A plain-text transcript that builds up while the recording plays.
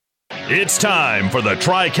It's time for the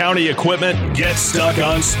Tri-County Equipment Get Stuck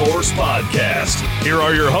on Sports podcast. Here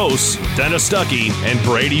are your hosts, Dennis Stuckey and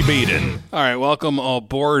Brady Beaton. All right, welcome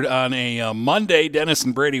aboard on a Monday. Dennis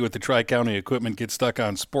and Brady with the Tri-County Equipment Get Stuck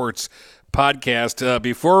on Sports podcast.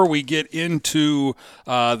 Before we get into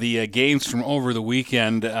the games from over the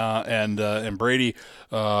weekend, and Brady,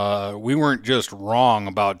 we weren't just wrong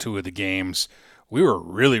about two of the games. We were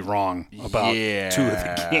really wrong about two of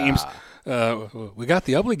the games. We got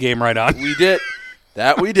the Ubley game right on. We did.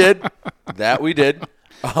 That we did. In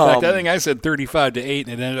fact, I think I said 35-8, and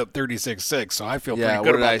it ended up 36-6, so I feel pretty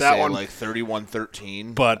good about that one. Like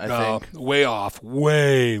 31-13, but I think. way off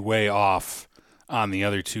on the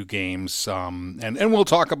other two games, and we'll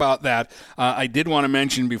talk about that. I did want to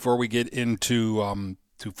mention before we get into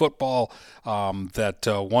to football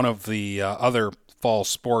that one of the other fall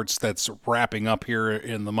sports that's wrapping up here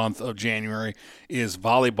in the month of January is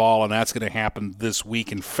volleyball, and that's going to happen this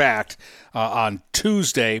week. In fact, on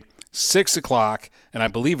Tuesday, 6 o'clock, and I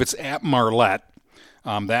believe it's at Marlette.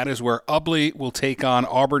 That is where Ubley will take on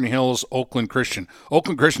Auburn Hills Oakland Christian.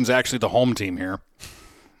 Oakland Christian's actually the home team here,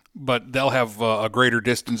 but they'll have a greater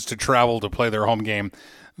distance to travel to play their home game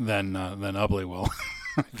than Ubley will,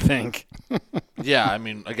 I think. Yeah, I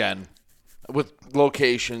mean, again, with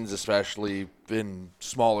locations, especially in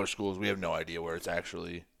smaller schools, we have no idea where it's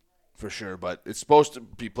actually for sure, but it's supposed to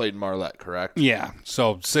be played in Marlette, correct? Yeah,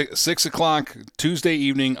 so 6 o'clock Tuesday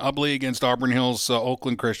evening, Ubley against Auburn Hills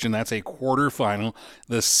Oakland Christian. That's a quarterfinal.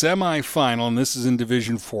 The semifinal, and this is in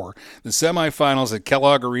Division 4, the semifinals at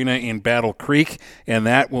Kellogg Arena in Battle Creek, and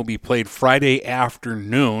that will be played Friday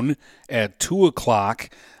afternoon at 2 o'clock.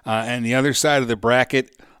 And the other side of the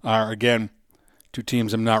bracket are, again, two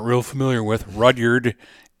teams I'm not real familiar with, Rudyard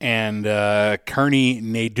and Kearney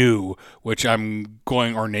Nadeau, which I'm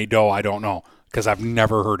going, or Nadeau, I don't know, because I've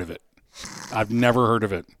never heard of it.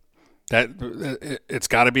 It's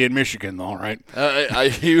got to be in Michigan, though, right?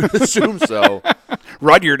 You would assume so.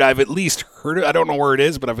 Rudyard, I've at least heard of it. I don't know where it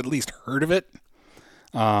is, but I've at least heard of it.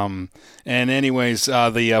 And anyways,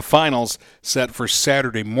 the finals set for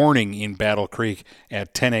Saturday morning in Battle Creek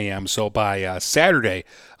at 10 a.m. So by Saturday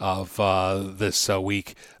of this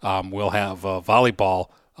week, we'll have volleyball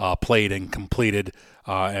played and completed.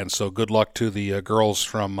 And so good luck to the girls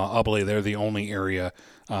from Ubley. They're the only area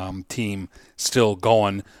team still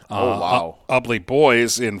going. Wow. Ubley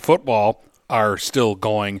boys in football are still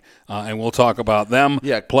going, and we'll talk about them,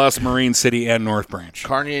 plus Marine City and North Branch.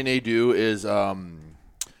 Kearney Nadeau is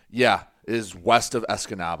west of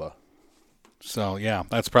Escanaba. So, yeah,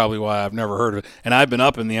 that's probably why I've never heard of it. And I've been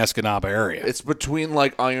up in the Escanaba area. It's between,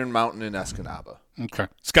 like, Iron Mountain and Escanaba. Okay.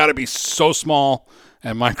 It's got to be so small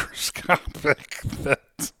and microscopic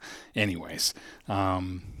that, anyways,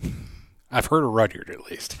 I've heard of Rudyard at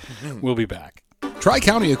least. We'll be back.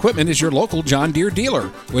 Tri-County Equipment is your local John Deere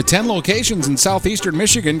dealer. With 10 locations in southeastern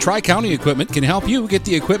Michigan, Tri-County Equipment can help you get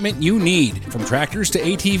the equipment you need. From tractors to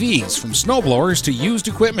ATVs, from snowblowers to used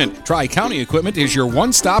equipment, Tri-County Equipment is your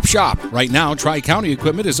one-stop shop. Right now, Tri-County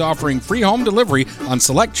Equipment is offering free home delivery on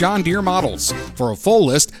select John Deere models. For a full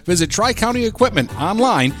list, visit Tri-County Equipment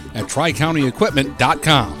online at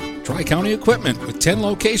tricountyequipment.com. Tri-County Equipment with 10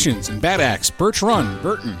 locations in Bad Axe, Birch Run,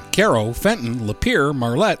 Burton, Caro, Fenton, Lapeer,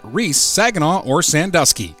 Marlette, Reese, Saginaw, or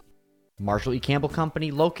Sandusky. Marshall E. Campbell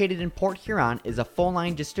Company, located in Port Huron, is a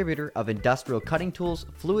full-line distributor of industrial cutting tools,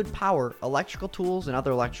 fluid power, electrical tools, and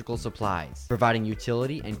other electrical supplies, providing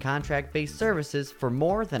utility and contract-based services for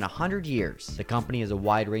more than 100 years. The company has a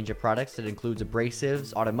wide range of products that includes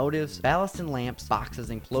abrasives, automotives, ballast and lamps,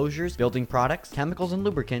 boxes and closures, building products, chemicals and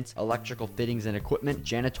lubricants, electrical fittings and equipment,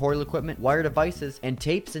 janitorial equipment, wire devices, and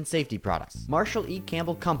tapes and safety products. Marshall E.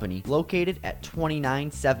 Campbell Company, located at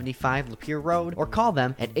 2975 Lapeer Road, or call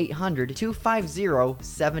them at 800-250-7520.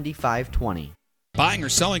 Buying or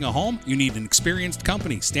selling a home? You need an experienced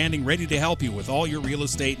company standing ready to help you with all your real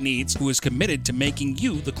estate needs, who is committed to making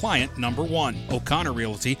you the client number one. O'Connor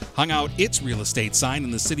Realty hung out its real estate sign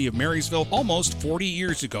in the city of Marysville almost 40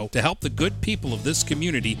 years ago to help the good people of this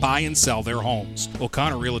community buy and sell their homes.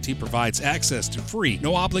 O'Connor Realty provides access to free,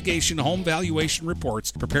 no-obligation home valuation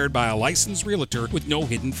reports prepared by a licensed realtor with no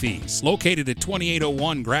hidden fees. Located at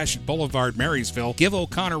 2801 Gratiot Boulevard, Marysville, give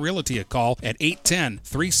O'Connor Realty a call at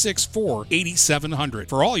 810-364-8700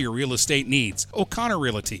 for all your real estate needs. O'Connor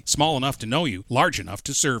Realty, small enough to know you, large enough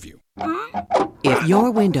to serve you. If your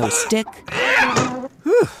windows stick,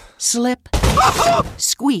 slip,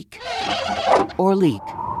 squeak, or leak,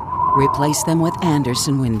 Replace them with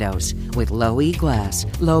Andersen windows. With low E-glass,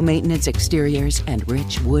 low-maintenance exteriors, and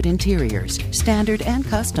rich wood interiors, standard and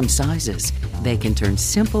custom sizes, they can turn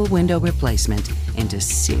simple window replacement into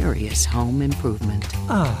serious home improvement.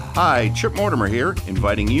 Hi, Chip Mortimer here,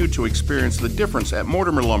 inviting you to experience the difference at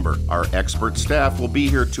Mortimer Lumber. Our expert staff will be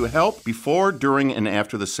here to help before, during, and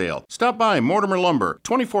after the sale. Stop by Mortimer Lumber,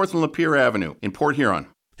 24th and Lapeer Avenue in Port Huron.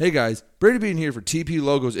 Hey guys, Brady Bean here for TP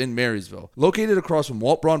Logos in Marysville. Located across from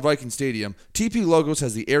Walt Braun Viking Stadium, TP Logos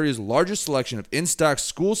has the area's largest selection of in-stock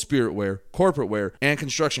school spirit wear, corporate wear, and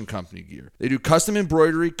construction company gear. They do custom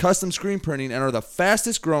embroidery, custom screen printing, and are the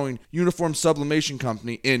fastest growing uniform sublimation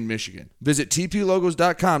company in Michigan. Visit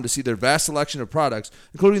tplogos.com to see their vast selection of products,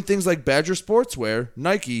 including things like Badger Sportswear,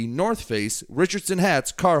 Nike, North Face, Richardson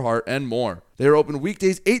hats, Carhartt, and more. They are open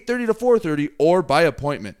weekdays 8:30 to 4:30 or by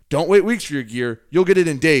appointment. Don't wait weeks for your gear. You'll get it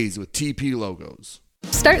in days with TP Logos.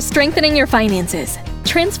 Start strengthening your finances.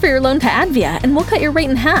 Transfer your loan to Advia and we'll cut your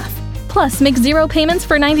rate in half. Plus, make 0 payments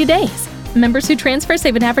for 90 days. Members who transfer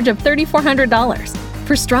save an average of $3,400.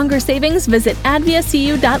 For stronger savings, visit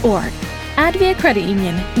adviacu.org. Advia Credit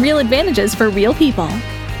Union. Real advantages for real people.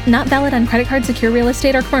 Not valid on credit card, secure real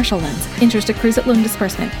estate, or commercial loans. Interest accrues at loan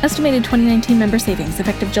disbursement. Estimated 2019 member savings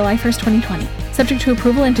effective July 1st, 2020. Subject to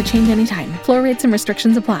approval and to change anytime. Floor rates and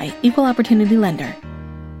restrictions apply. Equal opportunity lender.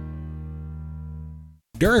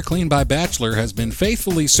 DuraClean by Bachelor has been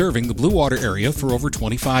faithfully serving the Blue Water area for over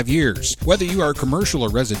 25 years. Whether you are commercial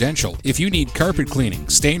or residential, if you need carpet cleaning,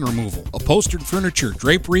 stain removal, upholstered furniture,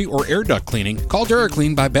 drapery, or air duct cleaning, call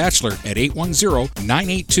DuraClean by Bachelor at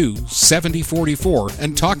 810-982-7044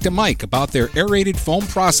 and talk to Mike about their aerated foam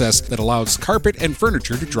process that allows carpet and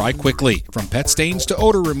furniture to dry quickly. From pet stains to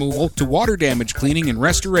odor removal to water damage cleaning and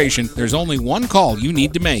restoration, there's only one call you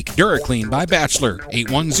need to make. DuraClean by Bachelor,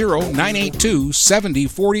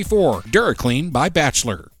 810-982-7044. DuraClean by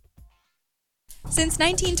Bachelor. Since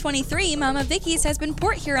 1923, Mama Vicky's has been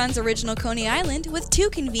Port Huron's original Coney Island with 2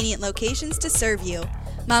 convenient locations to serve you.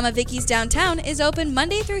 Mama Vicky's downtown is open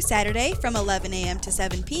Monday through Saturday from 11 a.m. to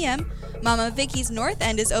 7 p.m. Mama Vicky's North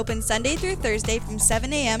End is open Sunday through Thursday from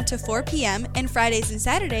 7 a.m. to 4 p.m. and Fridays and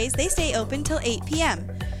Saturdays they stay open till 8 p.m.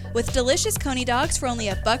 With delicious Coney dogs for only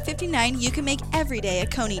 $1.59, you can make every day a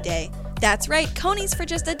Coney day. That's right, Coney's for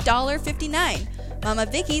just $1.59. Mama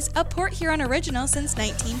Vicky's, a Port Huron original since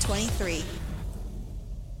 1923.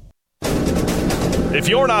 If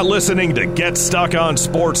you're not listening to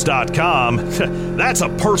GetStuckOnSports.com, that's a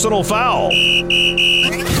personal foul.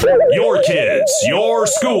 Your kids, your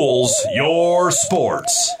schools, your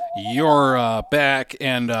sports. You're back,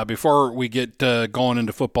 and before we get going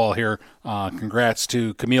into football here, congrats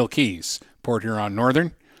to Camille Keys, Port Huron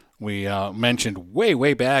Northern. We mentioned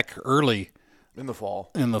way back early in the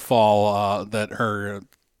fall that her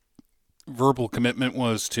verbal commitment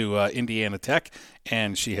was to Indiana Tech,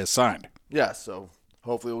 and she has signed. Yeah, so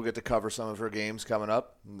hopefully we'll get to cover some of her games coming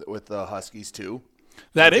up with the Huskies too.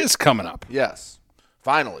 That is coming up. Yes,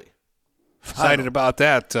 finally. Excited about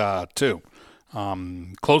that too.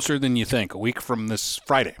 Closer than you think, a week from this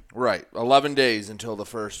Friday. Right, 11 days until the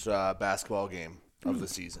first basketball game of the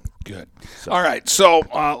season. Good. So. All right, so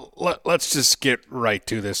let's just get right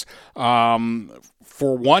to this.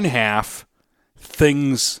 For one half,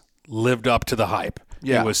 things lived up to the hype.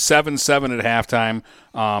 Yeah. It was 7-7 at halftime.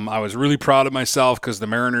 I was really proud of myself because the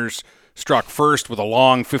Mariners struck first with a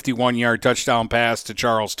long 51-yard touchdown pass to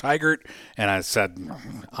Charles Tigert, and I said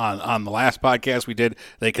on the last podcast we did,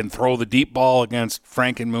 they can throw the deep ball against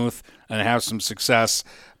Frankenmuth and have some success.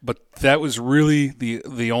 But that was really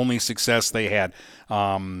the only success they had.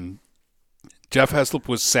 Jeff Heslop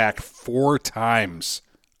was sacked 4 times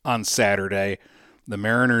on Saturday. The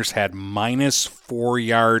Mariners had -4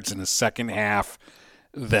 yards in the second half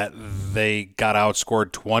that they got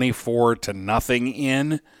outscored 24-0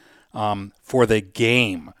 in for the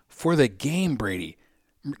game. For the game, Brady.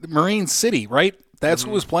 Marine City, right? That's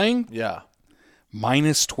who was playing? Yeah.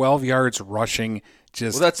 -12 yards rushing.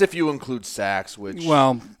 Well, that's if you include sacks, which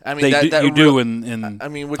you do in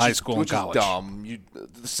high school and college. Is dumb.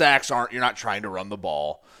 The sacks you're not trying to run the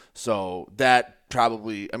ball, so that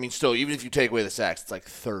probably. Still, even if you take away the sacks, it's like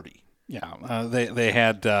 30. Yeah, they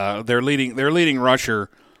had their leading rusher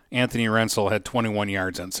Anthony Rensel had 21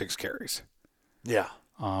 yards on 6 carries. Yeah.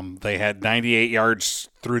 They had 98 yards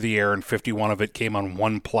through the air, and 51 of it came on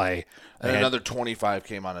one play. And another 25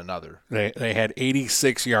 came on another. They had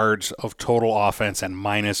 86 yards of total offense and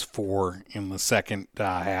 -4 in the second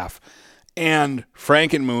half. And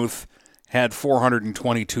Frankenmuth had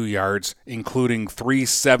 422 yards, including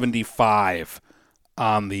 375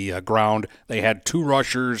 on the ground. They had 2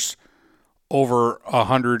 rushers over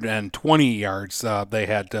 120 yards. They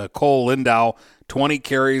had Cole Lindau, 20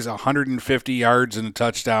 carries, 150 yards and a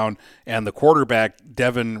touchdown, and the quarterback,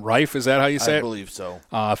 Devin Reif, is that how you say it? I believe so.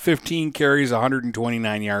 15 carries,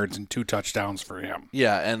 129 yards, and 2 touchdowns for him.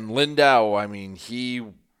 Yeah, and Lindau, I mean, he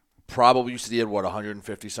probably used to had,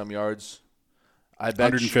 150-some yards? I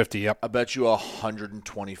bet 150, yep. I bet you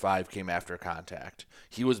 125 came after contact.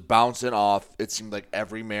 He was bouncing off, it seemed like,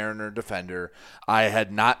 every Mariner defender. I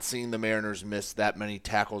had not seen the Mariners miss that many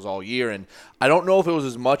tackles all year, and I don't know if it was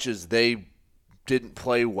as much as they didn't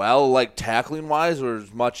play well, like tackling-wise, or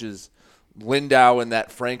as much as Lindau and that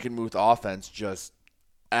Frankenmuth offense just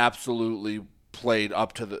absolutely played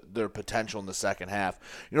up to their potential in the second half.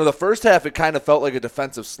 The first half, it kind of felt like a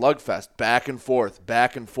defensive slugfest, back and forth,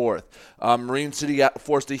 back and forth. Marine City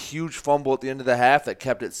forced a huge fumble at the end of the half that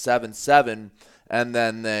kept it 7-7, and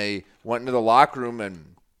then they went into the locker room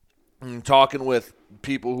and talking with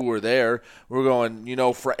people who were there, we're going,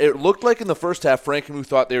 it looked like in the first half, Frankenmuth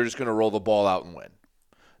thought they were just going to roll the ball out and win.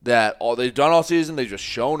 That all they've done all season, they've just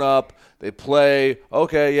shown up, they play,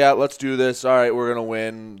 okay, yeah, let's do this, all right, we're going to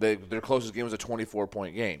win. Their closest game was a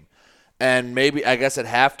 24-point game. And maybe, I guess at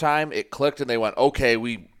halftime, it clicked and they went, okay,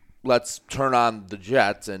 let's turn on the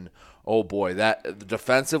Jets. And, oh boy, that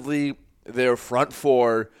defensively, their front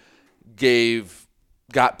four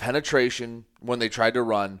got penetration when they tried to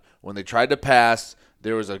run. When they tried to pass,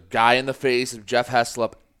 there was a guy in the face of Jeff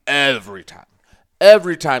Heslop every time.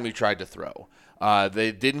 Every time he tried to throw.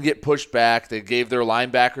 They didn't get pushed back. They gave their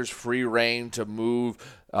linebackers free rein to move.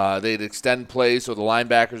 They'd extend plays so the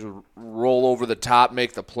linebackers would roll over the top,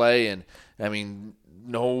 make the play. And, I mean,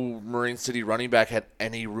 no Marine City running back had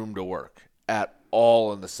any room to work at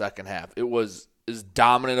all in the second half. It was as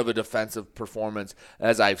dominant of a defensive performance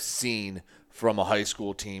as I've seen from a high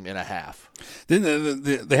school team in a half. Then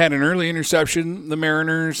they had an early interception, the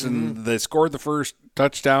Mariners, and they scored the first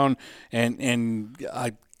touchdown. And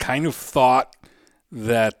I kind of thought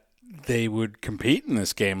that they would compete in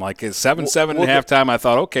this game. Like at 7-7 at halftime, I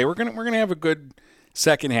thought, okay, we're gonna have a good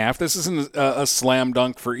second half. This isn't a slam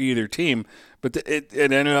dunk for either team, but it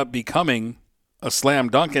ended up becoming a slam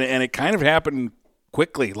dunk, and it kind of happened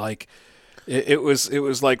quickly. Like it was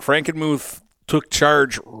like Frankenmuth took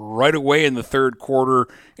charge right away in the third quarter,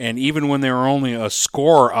 and even when they were only a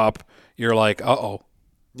score up, you're like, uh-oh.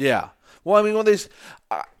 Yeah. Well, I mean,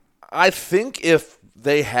 I think if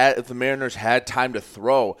the Mariners had time to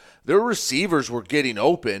throw, their receivers were getting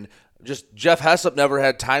open. Just Jeff Heslop never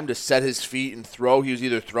had time to set his feet and throw. He was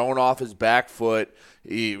either throwing off his back foot,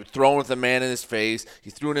 he was throwing with a man in his face. He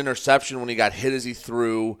threw an interception when he got hit as he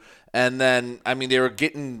threw. And then, I mean, they were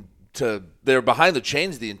behind the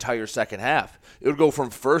chains the entire second half. It would go from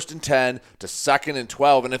 1st and 10 to 2nd and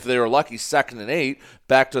 12, and if they were lucky, 2nd and 8,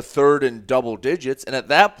 back to 3rd and double digits. And at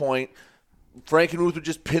that point, Frankenmuth would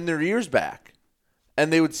just pin their ears back.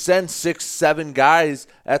 And they would send 6, 7 guys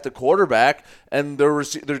at the quarterback, and their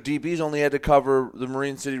DBs only had to cover the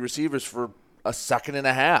Marine City receivers for a second and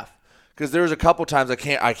a half. Because there was a couple times, I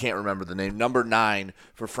can't remember the name, number 9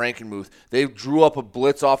 for Frankenmuth. They drew up a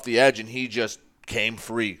blitz off the edge, and he just came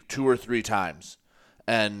free 2 or 3 times.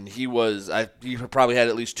 And he probably had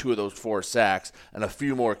at least 2 of those 4 sacks and a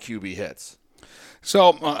few more QB hits.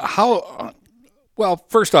 So well,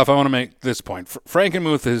 first off, I want to make this point.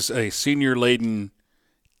 Frankenmuth is a senior-laden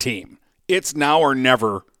team. It's now or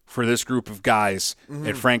never for this group of guys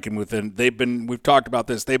at Frankenmuth. And we've talked about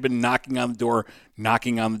this. They've been knocking on the door.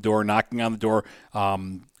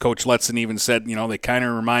 Coach Letson even said, they kind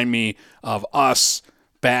of remind me of us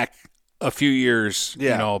back a few years,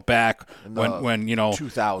 back when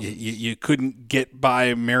 2000s. You couldn't get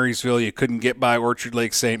by Marysville, you couldn't get by Orchard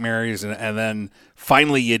Lake St. Mary's, and then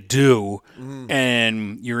finally you do,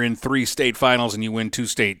 and you're in 3 state finals and you win 2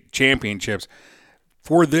 state championships.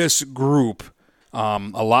 For this group,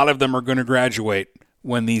 a lot of them are going to graduate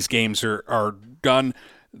when these games are done.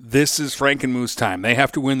 This is Frankenmuth's time. They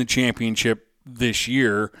have to win the championship this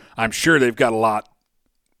year. I'm sure they've got a lot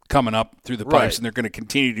coming up through the pipes, and they're going to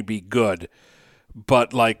continue to be good.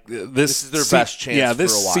 But like this is their best chance. Yeah,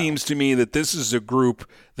 this for a while. Seems to me that this is a group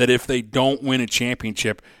that if they don't win a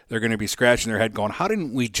championship, they're going to be scratching their head, going, "How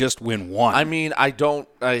didn't we just win one?" I mean, I don't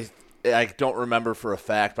remember for a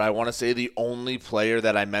fact, but I want to say the only player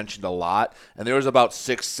that I mentioned a lot, and there was about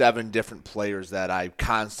 6, 7 different players that I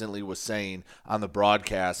constantly was saying on the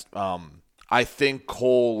broadcast. I think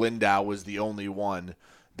Cole Lindau was the only one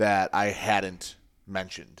that I hadn't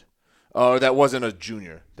mentioned, or that wasn't a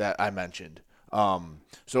junior that I mentioned.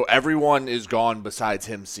 So everyone is gone besides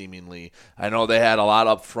him, seemingly. I know they had a lot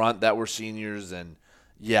up front that were seniors, and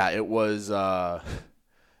yeah, it was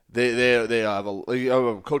They have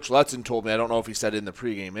Coach Lutzen told me, I don't know if he said it in the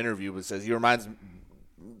pregame interview, but says he reminds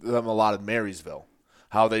them a lot of Marysville.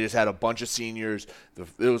 How they just had a bunch of seniors.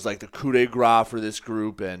 It was like the coup de grace for this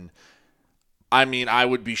group, and I mean, I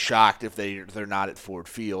would be shocked if they're not at Ford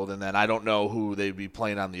Field, and then I don't know who they'd be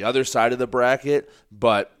playing on the other side of the bracket,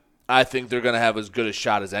 but I think they're going to have as good a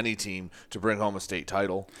shot as any team to bring home a state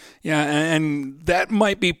title. Yeah, and that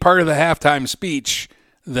might be part of the halftime speech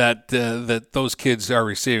that those kids are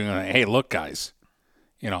receiving. Hey, look, guys,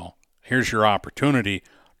 here's your opportunity.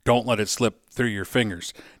 Don't let it slip through your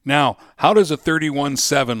fingers. Now, how does a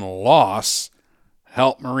 31-7 loss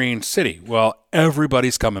help Marine City? Well,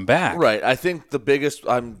 everybody's coming back. Right. I think the biggest.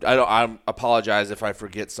 I apologize if I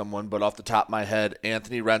forget someone, but off the top of my head,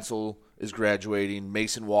 Anthony Rensel is graduating.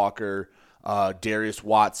 Mason Walker, Darius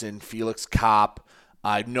Watson, Felix Kopp.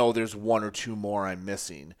 I know there's one or two more I'm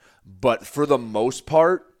missing, but for the most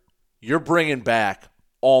part, you're bringing back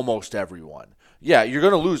almost everyone. Yeah, you're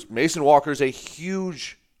going to lose. Mason Walker is a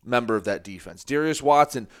huge member of that defense. Darius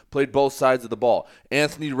Watson played both sides of the ball.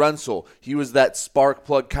 Anthony Rensel, he was that spark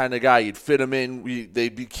plug kind of guy. You'd fit him in.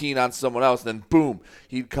 They'd be keen on someone else, and then boom,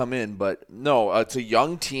 he'd come in. But no, it's a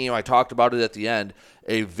young team. I talked about it at the end.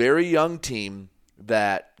 A very young team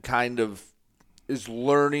that kind of is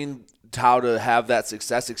learning how to have that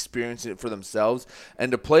success, experiencing it for themselves,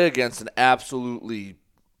 and to play against an absolutely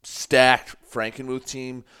stacked Frankenmuth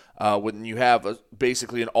team. When you have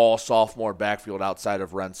basically an all-sophomore backfield outside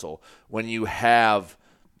of Rensel, when you have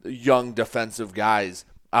young defensive guys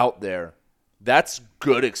out there, that's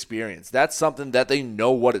good experience. That's something that they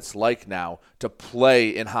know what it's like now to play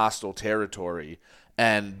in hostile territory,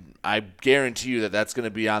 and I guarantee you that that's going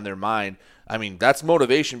to be on their mind. I mean, that's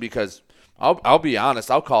motivation because I'll be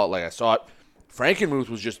honest, I'll call it like I saw it. Frankenmuth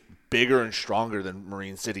was just bigger and stronger than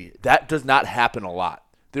Marine City. That does not happen a lot.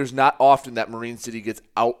 There's not often that Marine City gets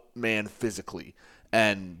outmanned physically.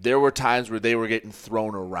 And there were times where they were getting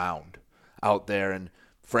thrown around out there. And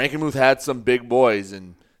Frankenmuth had some big boys,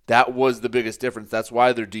 and that was the biggest difference. That's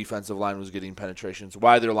why their defensive line was getting penetrations,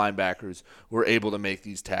 why their linebackers were able to make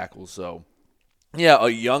these tackles. So, yeah, a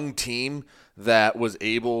young team that was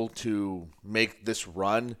able to make this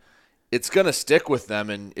run, it's going to stick with them,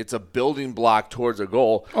 and it's a building block towards a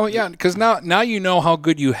goal. Oh, yeah, because now you know how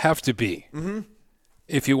good you have to be. Mm-hmm.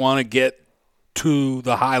 If you want to get to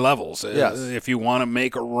the high levels, yes. If you want to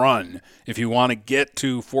make a run, if you want to get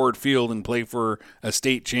to Ford Field and play for a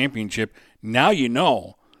state championship, now you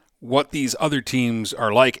know what these other teams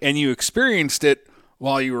are like, and you experienced it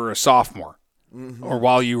while you were a sophomore or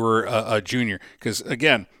while you were a junior. Because,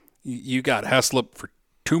 again, you got Heslop for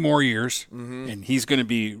 2 more years, and he's going to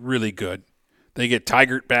be really good. They get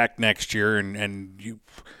Tigert back next year, and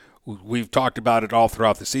we've talked about it all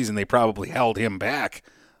throughout the season. They probably held him back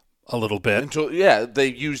a little bit. They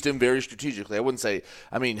used him very strategically. I wouldn't say,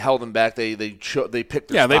 held him back. They picked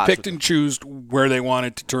their spots. They picked and chose where they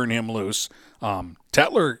wanted to turn him loose.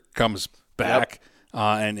 Tetler comes back,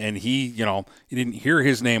 and he, you didn't hear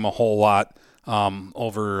his name a whole lot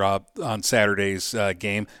over on Saturday's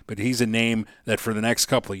game, but he's a name that for the next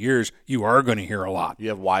couple of years you are going to hear a lot. You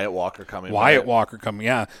have Wyatt Walker coming.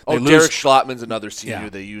 Yeah. Derek Schlottman's another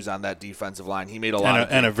senior they use on that defensive line. He made a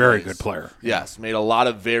lot and a very good player. Yes, made a lot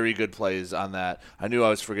of very good plays on that. I knew I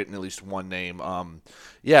was forgetting at least one name. And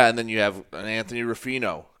then you have an Anthony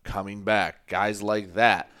Ruffino coming back. Guys like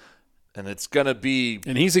that. And it's going to be –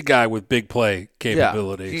 and he's a guy with big play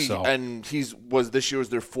capability. And this year was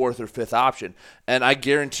their 4th or 5th option. And I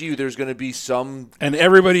guarantee you there's going to be some – and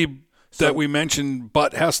everybody that we mentioned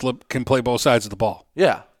but Heslop can play both sides of the ball.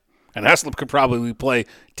 Yeah. And Heslop could probably play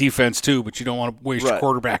defense too, but you don't want to waste your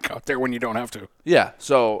quarterback out there when you don't have to. Yeah.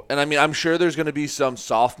 So, and I'm sure there's going to be some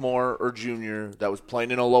sophomore or junior that was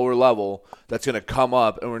playing in a lower level that's going to come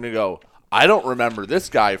up and we're going to go – I don't remember this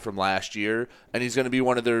guy from last year, and he's going to be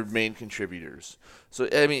one of their main contributors. So,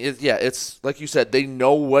 it's like you said, they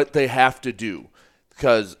know what they have to do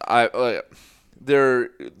because they're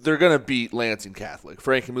going to beat Lansing Catholic.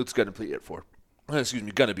 Frankenmuth's going to be at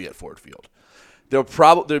Ford Field.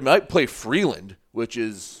 They might play Freeland, which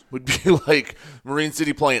would be like Marine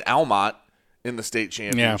City playing Almont in the state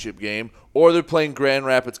championship game, or they're playing Grand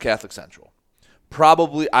Rapids Catholic Central.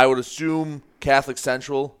 Probably, I would assume Catholic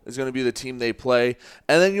Central is going to be the team they play,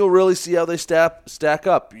 and then you'll really see how they stack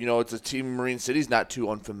up. It's a team Marine City's not too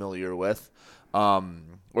unfamiliar with,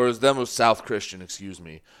 whereas them was South Christian, excuse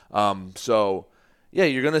me. You're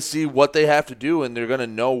going to see what they have to do, and they're going to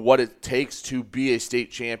know what it takes to be a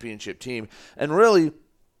state championship team. And really,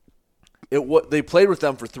 they played with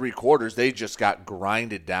them for 3 quarters. They just got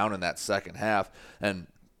grinded down in that second half, and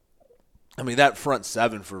that front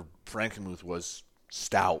 7 for Frankenmuth was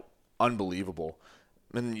stout. unbelievable.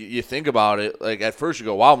 And you think about it, like at first you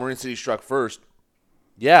go, wow, Marine City struck first.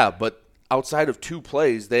 Yeah, but outside of 2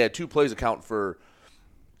 plays, they had 2 plays account for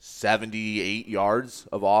 78 yards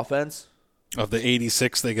of offense. Of the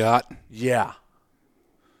 86 they got? Yeah.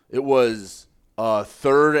 It was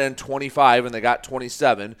 3rd and 25, and they got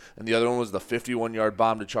 27, and the other one was the 51-yard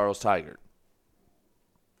bomb to Charles Tigert.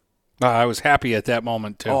 I was happy at that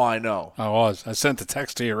moment, too. Oh, I know. I was. I sent the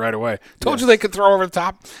text to you right away. Told you they could throw over the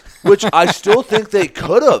top. Which I still think they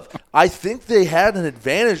could have. I think they had an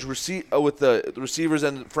advantage with the receivers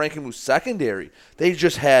and Frankenmuth secondary. They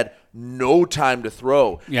just had no time to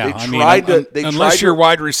throw. Yeah, Unless your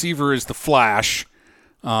wide receiver is the flash,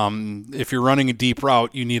 if you're running a deep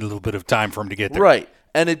route, you need a little bit of time for him to get there. Right.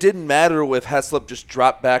 And it didn't matter if Heslop just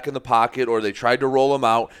dropped back in the pocket or they tried to roll him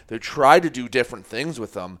out. They tried to do different things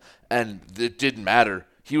with him, and it didn't matter.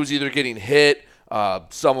 He was either getting hit,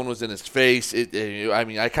 someone was in his face.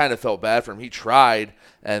 I kind of felt bad for him. He tried,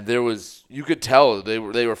 and you could tell they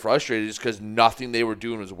were frustrated just because nothing they were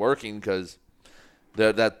doing was working because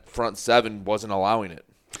that front 7 wasn't allowing it.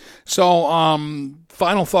 So,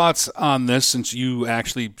 final thoughts on this, since you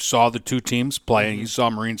actually saw the 2 teams play, and you saw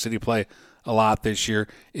Marine City play a lot this year.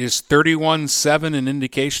 Is 31-7 an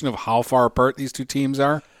indication of how far apart these 2 teams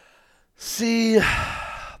are? See,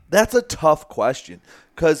 that's a tough question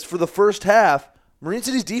because for the first half, Marine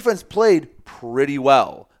City's defense played pretty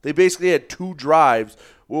well. They basically had 2 drives.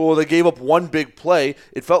 Well, they gave up 1 big play.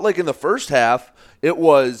 It felt like in the first half, it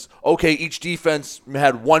was, okay, each defense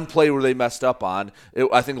had 1 play where they messed up on.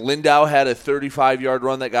 I think Lindau had a 35-yard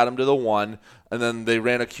run that got him to the 1, and then they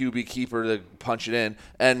ran a QB keeper to punch it in,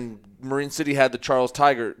 and Marine City had the Charles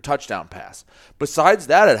Tigert touchdown pass. Besides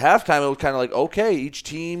that, at halftime, it was kind of like, okay, each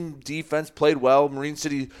team defense played well. Marine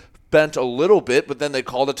City bent a little bit, but then they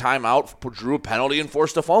called a timeout, drew a penalty, and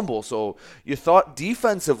forced a fumble. So you thought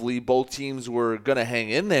defensively both teams were going to hang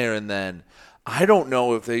in there, and then I don't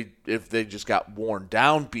know if they just got worn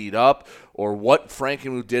down, beat up, or what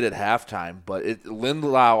Frankenmuth did at halftime. But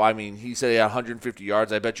Lindau, he said he had 150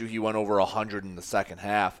 yards. I bet you he went over 100 in the second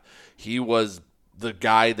half. He was the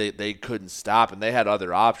guy that they couldn't stop, and they had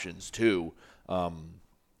other options too.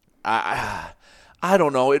 I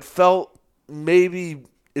don't know. It felt maybe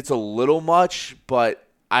it's a little much, but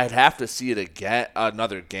I'd have to see it again,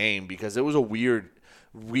 another game, because it was a weird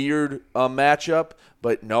matchup.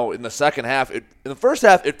 But no, in the second half, in the first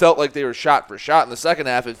half, it felt like they were shot for shot. In the second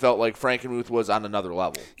half, it felt like Frankenmuth was on another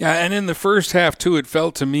level. Yeah, and in the first half, too, it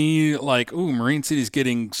felt to me like, Marine City's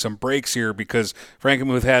getting some breaks here because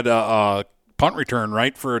Frankenmuth had a punt return,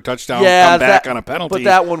 right, for a touchdown, come back on a penalty. But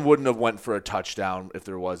that one wouldn't have went for a touchdown if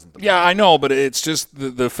there wasn't. I know, but it's just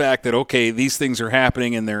the fact that, okay, these things are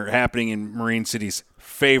happening, and they're happening in Marine City's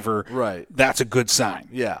favor. Right. That's a good sign.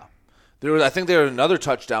 Yeah. I think there was another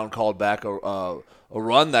touchdown called back, a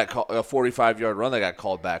 45-yard run that got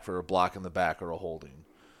called back for a block in the back or a holding.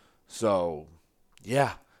 So,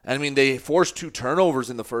 yeah. They forced 2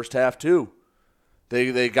 turnovers in the first half, too.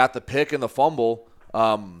 They got the pick and the fumble,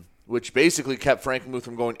 which basically kept Frankenmuth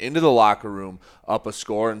from going into the locker room up a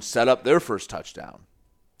score and set up their first touchdown.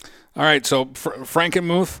 All right, so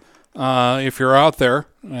Frankenmuth, if you're out there,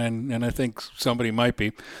 and I think somebody might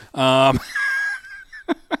be,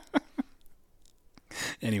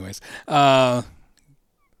 anyways,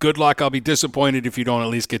 good luck. I'll be disappointed if you don't at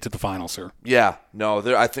least get to the final, sir. Yeah,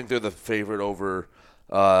 no, I think they're the favorite over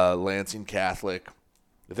Lansing Catholic.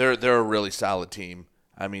 They're a really solid team.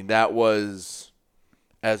 That was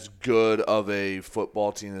as good of a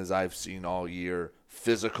football team as I've seen all year.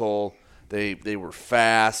 Physical, they were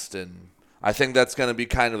fast, and I think that's going to be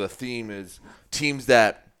kind of a theme is teams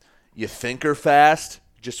that you think are fast,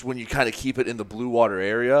 just when you kind of keep it in the blue water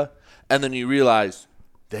area, and then you realize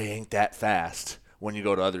they ain't that fast when you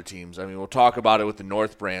go to other teams. We'll talk about it with the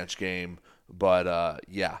North Branch game, but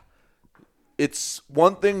yeah. It's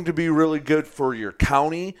one thing to be really good for your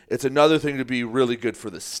county. It's another thing to be really good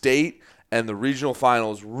for the state, and the regional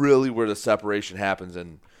final is really where the separation happens,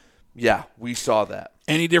 and yeah, we saw that.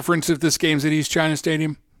 Any difference if this game's at East China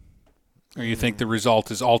Stadium? Or you think the result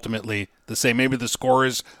is ultimately the same? Maybe the score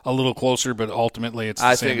is a little closer, but ultimately it's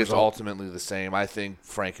the same. I think it's result. Ultimately the same. I think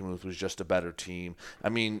Frankenmuth was just a better team.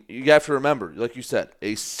 You have to remember, like you said,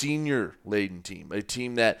 a senior-laden team, a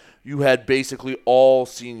team that you had basically all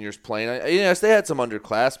seniors playing. Yes, they had some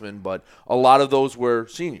underclassmen, but a lot of those were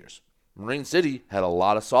seniors. Marine City had a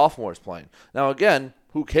lot of sophomores playing. Now, again,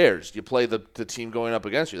 who cares? You play the team going up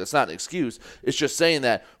against you. That's not an excuse. It's just saying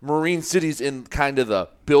that Marine City's in kind of the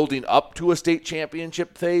building up to a state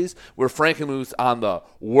championship phase, where Frankenmuth's on the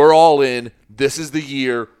we're all in, this is the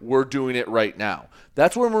year, we're doing it right now.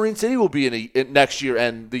 That's where Marine City will be in next year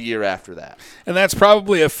and the year after that. And that's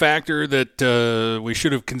probably a factor that we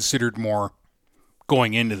should have considered more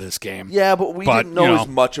going into this game. Yeah, but we didn't know as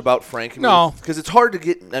much about Frankenmuth. No. Because it's hard to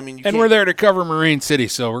get – I mean, we're there to cover Marine City,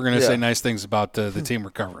 so we're going to say nice things about the team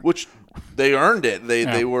we're covering. Which they earned it.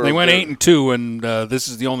 They went 8-2, and this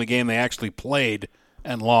is the only game they actually played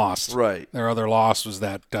and lost. Right. Their other loss was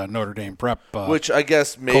that Notre Dame Prep which I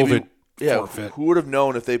guess maybe COVID forfeit. Who would have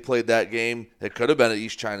known if they played that game? It could have been at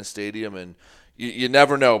East China Stadium, and you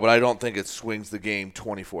never know, but I don't think it swings the game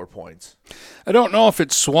 24 points. I don't know if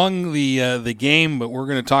it swung the game, but we're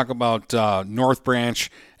going to talk about North Branch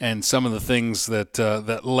and some of the things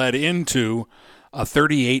that led into a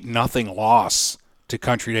 38-0 loss to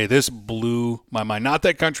Country Day. This blew my mind. Not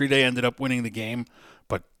that Country Day ended up winning the game,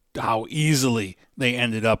 but how easily they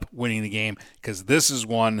ended up winning the game, because this is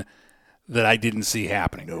one that I didn't see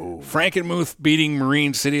happening. No. Frankenmuth beating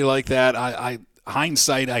Marine City like that,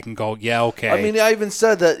 hindsight, I can go, yeah, okay. I mean, I even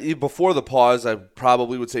said that before the pause, I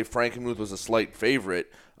probably would say Frankenmuth was a slight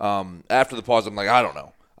favorite. After the pause, I'm like, I don't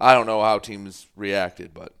know. I don't know how teams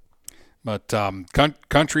reacted, but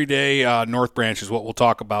Country Day, North Branch is what we'll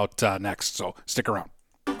talk about next, so stick around.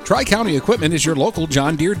 Tri-County Equipment is your local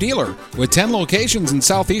John Deere dealer. With 10 locations in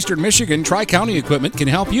southeastern Michigan, Tri-County Equipment can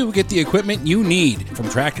help you get the equipment you need. From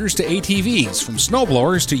tractors to ATVs, from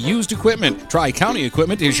snowblowers to used equipment, Tri-County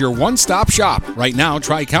Equipment is your one-stop shop. Right now,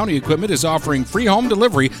 Tri-County Equipment is offering free home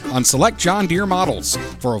delivery on select John Deere models.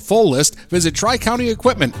 For a full list, visit Tri-County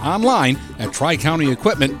Equipment online at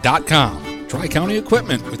tricountyequipment.com. Tri-County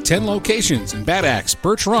Equipment with 10 locations in Bad Axe,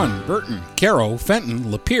 Birch Run, Burton, Caro,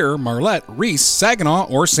 Fenton, Lapeer, Marlette, Reese, Saginaw,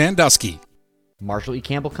 or Sandusky. Marshall E.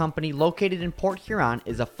 Campbell Company, located in Port Huron,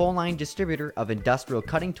 is a full-line distributor of industrial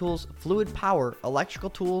cutting tools, fluid power, electrical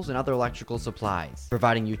tools, and other electrical supplies,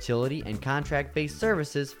 providing utility and contract-based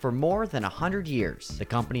services for more than 100 years. The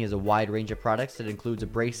company has a wide range of products that includes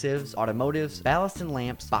abrasives, automotives, ballast and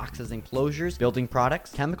lamps, boxes and closures, building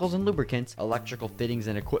products, chemicals and lubricants, electrical fittings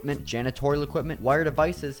and equipment, janitorial equipment, wire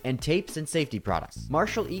devices, and tapes and safety products.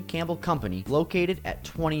 Marshall E. Campbell Company, located at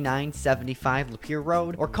 2975 Lapeer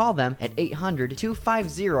Road, or call them at 800-250-7520.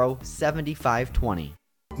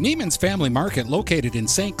 Neiman's Family Market, located in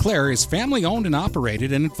St. Clair, is family-owned and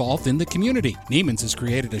operated and involved in the community. Neiman's has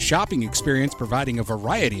created a shopping experience providing a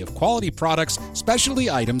variety of quality products, specialty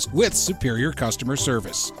items with superior customer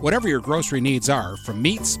service. Whatever your grocery needs are, from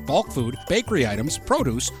meats, bulk food, bakery items,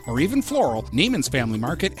 produce, or even floral, Neiman's Family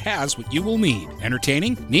Market has what you will need.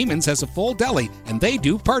 Entertaining? Neiman's has a full deli, and they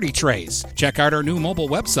do party trays. Check out our new mobile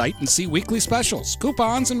website and see weekly specials,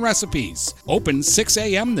 coupons, and recipes. Open 6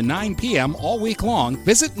 a.m. to 9 p.m. all week long.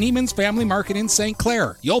 Visit Neiman's Family Market in St.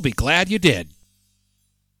 Clair. You'll be glad you did.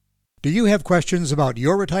 Do you have questions about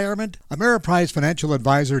your retirement? Ameriprise financial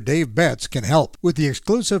advisor Dave Betts can help. With the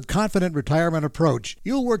exclusive Confident Retirement Approach,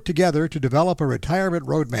 you'll work together to develop a retirement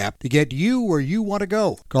roadmap to get you where you want to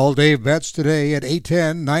go. Call Dave Betts today at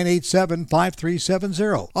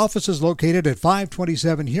 810-987-5370. Office is located at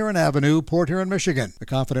 527 Huron Avenue, Port Huron, Michigan. The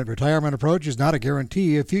Confident Retirement Approach is not a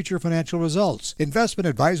guarantee of future financial results. Investment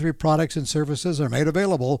advisory products and services are made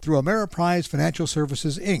available through Ameriprise Financial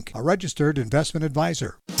Services, Inc., a registered investment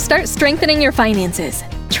advisor. Start strengthening your finances.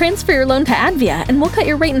 Transfer your loan to Advia and we'll cut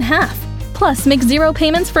your rate in half. Plus, make 0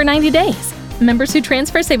 payments for 90 days. Members who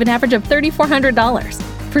transfer save an average of $3,400.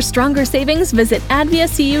 For stronger savings, visit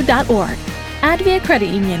adviacu.org. Advia Credit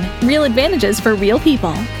Union. Real advantages for real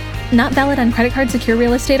people. Not valid on credit card, secure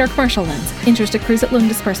real estate, or commercial loans. Interest accrues at loan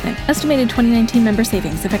disbursement. Estimated 2019 member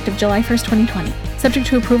savings effective July 1st, 2020. Subject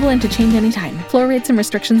to approval and to change anytime. Floor rates and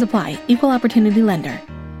restrictions apply. Equal opportunity lender.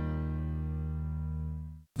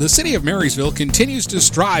 The City of Marysville continues to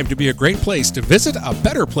strive to be a great place to visit, a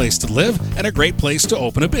better place to live, and a great place to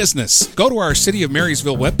open a business. Go to our City of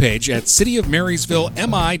Marysville webpage at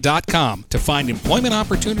cityofmarysvillemi.com to find employment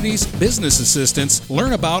opportunities, business assistance,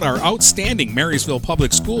 learn about our outstanding Marysville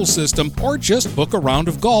public school system, or just book a round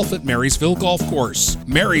of golf at Marysville Golf Course.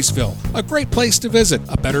 Marysville, a great place to visit,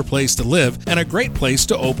 a better place to live, and a great place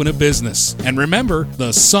to open a business. And remember,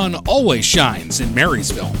 the sun always shines in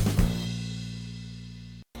Marysville.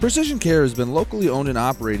 Precision Care has been locally owned and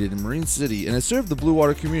operated in Marine City and has served the Blue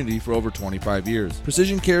Water community for over 25 years.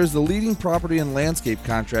 Precision Care is the leading property and landscape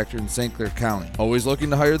contractor in St. Clair County. Always looking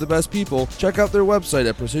to hire the best people, check out their website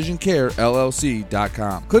at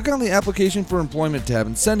precisioncarellc.com. Click on the Application for Employment tab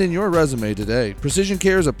and send in your resume today. Precision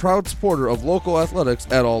Care is a proud supporter of local athletics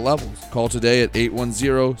at all levels. Call today at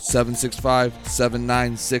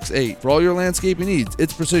 810-765-7968. For all your landscaping needs,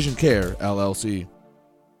 it's Precision Care, LLC.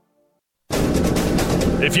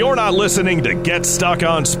 If you're not listening to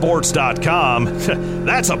GetStuckOnSports.com,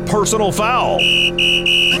 that's a personal foul.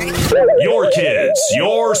 Your kids,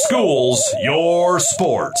 your schools, your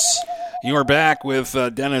sports. You are back with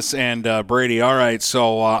Dennis and Brady. All right,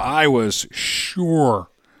 so I was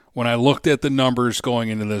sure when I looked at the numbers going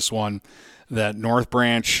into this one that North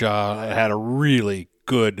Branch had a really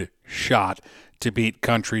good shot to beat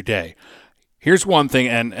Country Day. Here's one thing,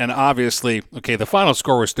 and obviously, okay, the final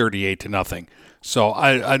score was 38-0. So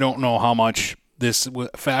I don't know how much this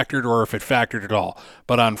factored or if it factored at all.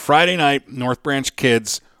 But on Friday night, North Branch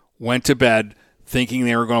kids went to bed thinking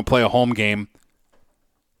they were going to play a home game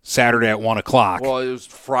Saturday at 1 o'clock. Well, it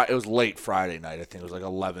was late Friday night. I think it was like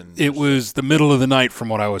 11. It was the middle of the night from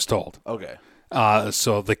what I was told. Okay.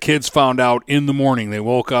 So the kids found out in the morning. They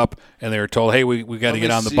woke up and they were told, hey, we got to get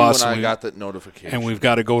on the bus. When I got that notification. And we've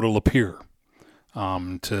got to go to Lapeer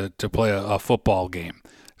to play a football game.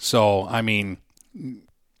 So, I mean,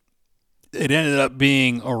 it ended up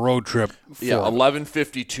being a road trip. Yeah,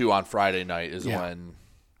 11:52 on Friday night is when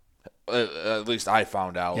at least I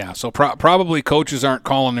found out. Yeah, so probably coaches aren't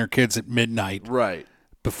calling their kids at midnight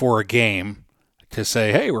before a game to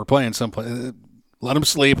say, hey, we're playing someplace. Let them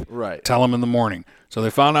sleep. Right. Tell them in the morning. So they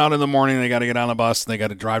found out in the morning they got to get on a bus and they got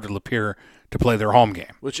to drive to Lapeer to play their home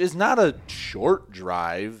game. Which is not a short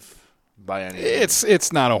drive by any means.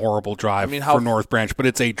 It's not a horrible drive for North Branch, but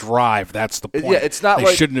it's a drive. That's the point. Yeah, it's not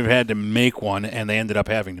they shouldn't have had to make one, and they ended up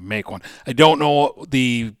having to make one. I don't know what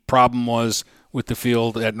the problem was with the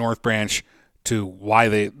field at North Branch to why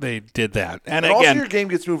they did that. And again, also your game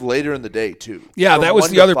gets moved later in the day, too. Yeah, that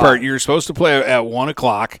was the other part. You're supposed to play at 1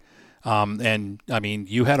 o'clock. And, I mean,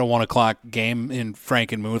 you had a 1 o'clock game in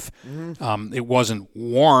Frankenmuth. Mm-hmm. It wasn't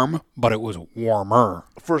warm, but it was warmer.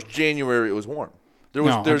 1st January, it was warm.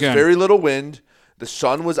 There's very little wind. The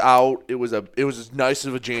sun was out. It was as nice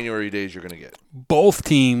of a January day as you're going to get. Both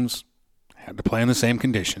teams had to play in the same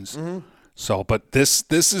conditions. Mm-hmm. So, but this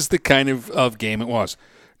is the kind of game it was.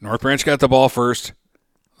 North Branch got the ball first.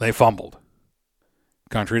 They fumbled.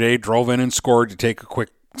 Country Day drove in and scored to take a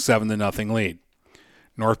quick 7-0 lead.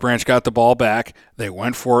 North Branch got the ball back. They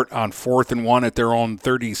went for it on 4th and 1 at their own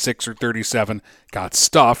 36 or 37. Got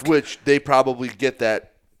stuffed. Which they probably get that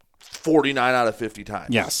 49 out of 50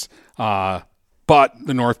 times. Yes. But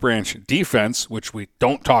the North Branch defense, which we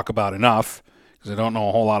don't talk about enough because I don't know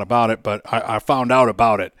a whole lot about it, but I found out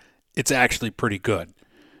about it. It's actually pretty good.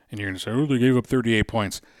 And you're going to say, oh, they gave up 38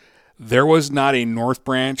 points. There was not a North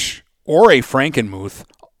Branch or a Frankenmuth,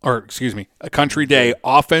 or excuse me, a Country Day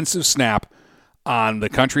offensive snap on the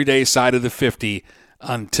Country Day side of the 50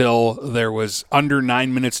 until there was under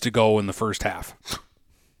 9 minutes to go in the first half.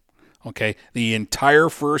 Okay, the entire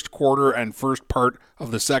first quarter and first part of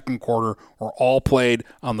the second quarter were all played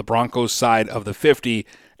on the Broncos side of the 50,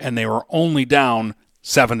 and they were only down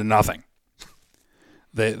 7-0.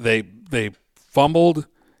 They fumbled,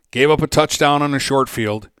 gave up a touchdown on a short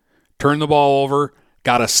field, turned the ball over,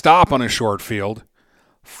 got a stop on a short field,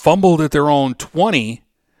 fumbled at their own 20,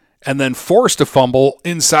 and then forced a fumble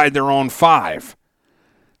inside their own 5.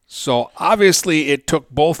 So obviously it took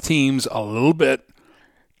both teams a little bit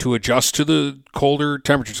to adjust to the colder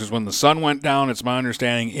temperatures. Because when the sun went down, it's my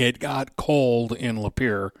understanding, it got cold in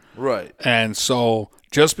Lapeer. Right. And so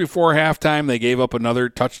just before halftime, they gave up another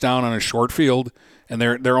touchdown on a short field, and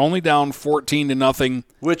they're only down 14-0.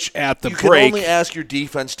 Which at the you break. You can only ask your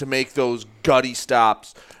defense to make those gutty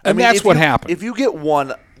stops. And that's what happened. If you get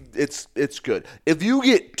one, it's good. If you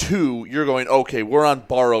get 2, you're going, okay, we're on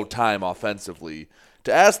borrowed time offensively.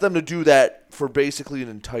 To ask them to do that for basically an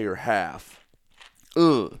entire half.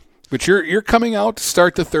 Ugh. But you're coming out to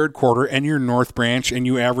start the third quarter, and you're North Branch, and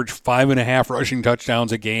you average 5.5 rushing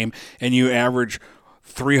touchdowns a game, and you average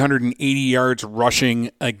 380 yards rushing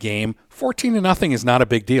a game. 14-0 is not a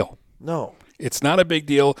big deal. No. It's not a big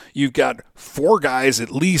deal. You've got 4 guys at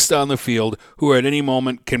least on the field who at any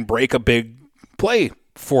moment can break a big play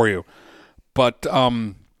for you. But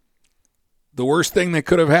the worst thing that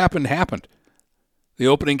could have happened. The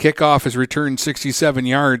opening kickoff is returned 67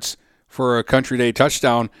 yards for a Country Day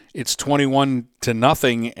touchdown. It's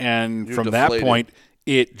 21-0, and You're from deflated. that point,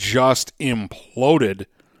 it just imploded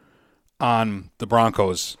on the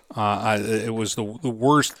Broncos. It was the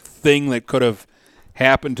worst thing that could have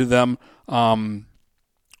happened to them.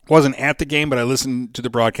 Wasn't at the game, but I listened to the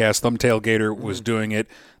broadcast. Thumbtail Gator was doing it.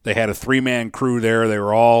 They had a 3-man crew there. They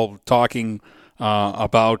were all talking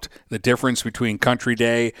about the difference between Country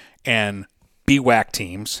Day and BWAC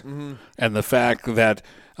teams, and the fact that,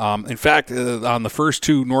 in fact, on the first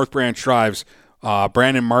 2 North Branch drives,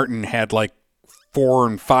 Brandon Martin had like 4-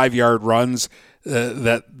 and 5-yard runs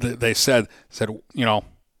that they said, you know,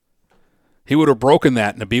 He would have broken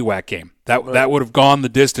that in a BWAC game. That would have gone the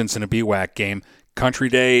distance in a BWAC game. Country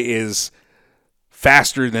Day is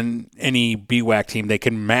faster than any BWAC team. They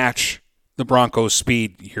can match the Broncos'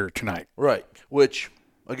 speed here tonight. Right, which,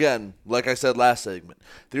 again, like I said last segment,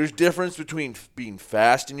 there's difference between being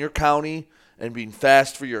fast in your county and being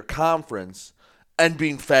fast for your conference and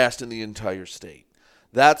being fast in the entire state.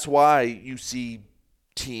 That's why you see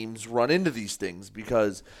teams run into these things,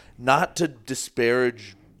 because not to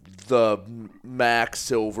disparage the MAC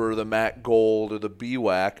Silver, the MAC Gold, or the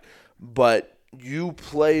BWAC, but you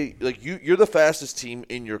play like you're the fastest team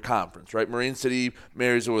in your conference, right? Marine City,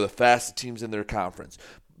 Marysville were the fastest teams in their conference.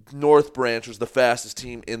 North Branch was the fastest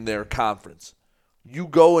team in their conference. You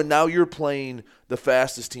go and now you're playing the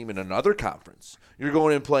fastest team in another conference. You're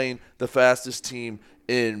going and playing the fastest team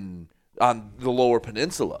on the Lower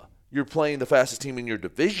Peninsula. You're playing the fastest team in your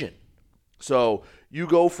division. So you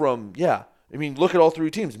go from, look at all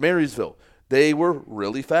three teams. Marysville, they were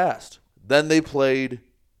really fast. Then they played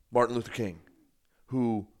Martin Luther King,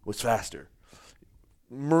 who was faster.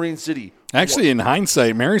 Marine City. Actually, in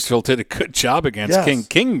hindsight, Marysville did a good job against Yes. King.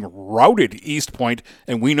 King routed East Point,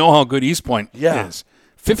 and we know how good East Point is.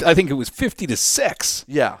 I think it was 50-6.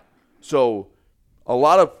 Yeah. So a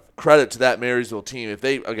lot of credit to that Marysville team. If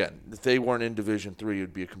they weren't in Division III, it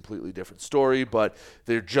would be a completely different story, but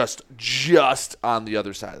they're just on the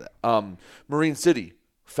other side of that. Marine City,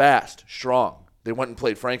 fast, strong. They went and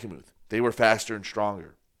played Frankenmuth. They were faster and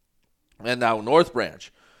stronger. And now North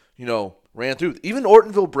Branch, ran through. Even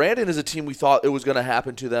Ortonville-Brandon is a team we thought it was going to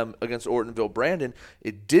happen to them against Ortonville-Brandon.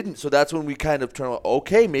 It didn't. So that's when we kind of turned,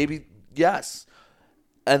 okay, maybe, yes.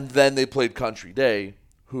 And then they played Country Day,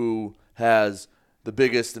 who has the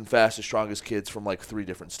biggest and fastest, strongest kids from like 3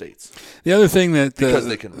 different states. The other thing that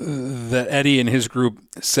that Eddie and his group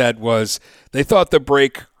said was they thought the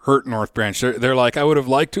break hurt North Branch. They're like, I would have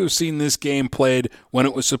liked to have seen this game played when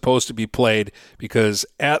it was supposed to be played, because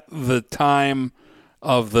at the time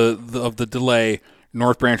of the delay,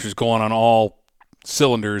 North Branch was going on all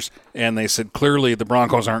cylinders, and they said clearly the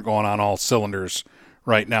Broncos aren't going on all cylinders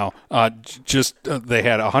right now. They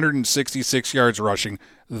had 166 yards rushing,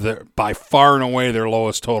 by far and away their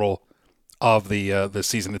lowest total of the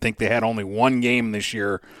season. I think they had only one game this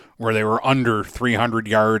year where they were under 300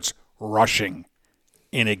 yards rushing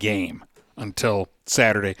in a game until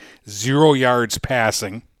Saturday. 0 yards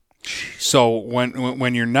passing. So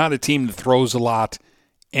when you're not a team that throws a lot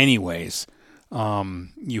anyways,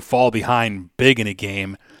 you fall behind big in a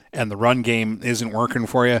game and the run game isn't working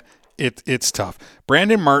for you, it's tough.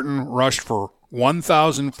 Brandon Martin rushed for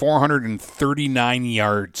 1,439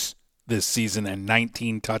 yards this season and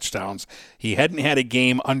 19 touchdowns. He hadn't had a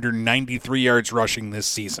game under 93 yards rushing this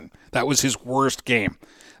season. That was his worst game.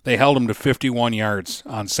 They held him to 51 yards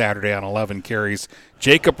on Saturday on 11 carries.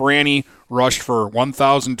 Jacob Ranney rushed for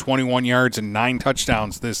 1,021 yards and 9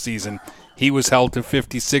 touchdowns this season. He was held to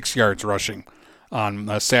 56 yards rushing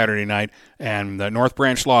on Saturday night. And North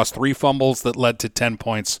Branch lost 3 fumbles that led to 10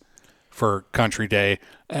 points for Country Day.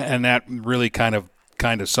 And that really kind of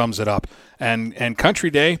sums it up. And Country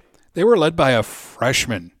Day, they were led by a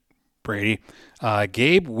freshman, Brady.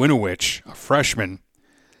 Gabe Winowich, a freshman.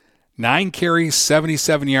 9 carries,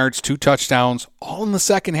 77 yards, 2 touchdowns, all in the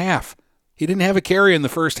second half. He didn't have a carry in the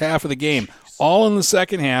first half of the game, all in the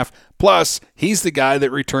second half. Plus, he's the guy that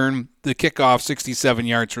returned the kickoff 67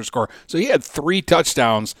 yards for a score. So he had 3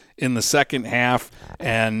 touchdowns in the second half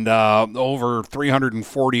and over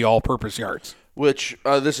 340 all-purpose yards. Which,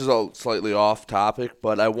 this is a slightly off topic,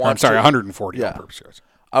 but 140 all-purpose yards.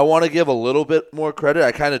 I want to give a little bit more credit.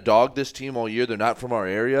 I kind of dogged this team all year. They're not from our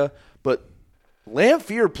area, but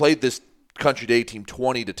Lamphere played this Country Day team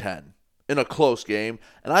 20-10 in a close game,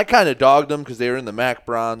 and I kind of dogged them because they were in the MAC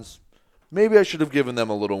Bronze. Maybe I should have given them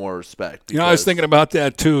a little more respect. I was thinking about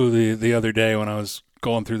that too the other day when I was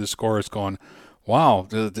going through the scores, going, wow,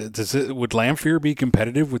 would Lamphere be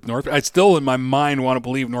competitive with North? I still, in my mind, want to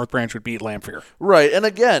believe North Branch would beat Lamphere. Right, and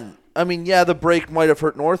again, the break might have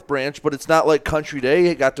hurt North Branch, but it's not like Country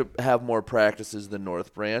Day got to have more practices than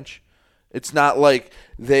North Branch. It's not like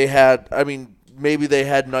they had, maybe they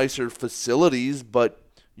had nicer facilities, but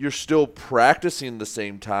you're still practicing the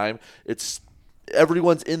same time.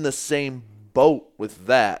 Everyone's in the same boat with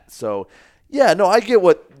that. So, I get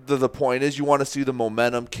what the point is. You want to see the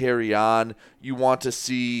momentum carry on. You want to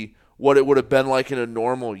see what it would have been like in a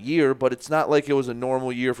normal year, but it's not like it was a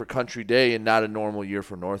normal year for Country Day and not a normal year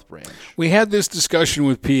for North Branch. We had this discussion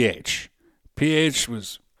with PH. PH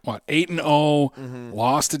was, 8-0,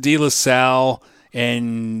 lost to De La Salle,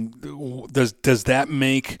 and does that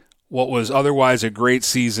make what was otherwise a great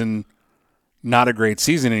season not a great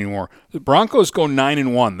season anymore. The Broncos go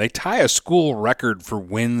 9-1. They tie a school record for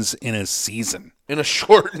wins in a season. In a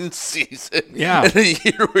shortened season. Yeah. In a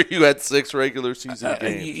year where you had 6 regular season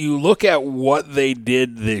games. You look at what they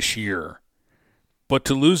did this year, but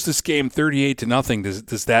to lose this game 38-0,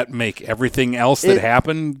 does that make everything else that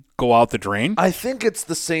happened go out the drain? I think it's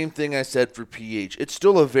the same thing I said for PH. It's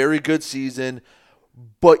still a very good season,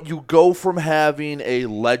 but you go from having a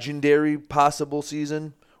legendary possible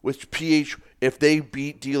season, which PH, if they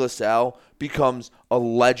beat De La Salle, becomes a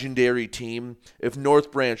legendary team. If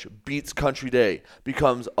North Branch beats Country Day,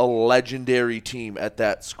 becomes a legendary team at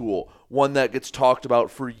that school. One that gets talked about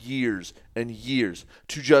for years and years,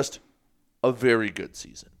 to just a very good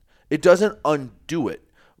season. It doesn't undo it,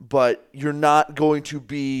 but you're not going to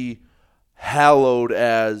be hallowed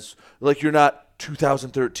as, like, you're not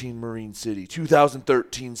 2013 Marine City,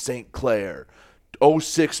 2013 St. Clair,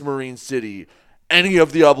 06 Marine City, any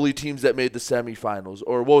of the Ubly teams that made the semifinals,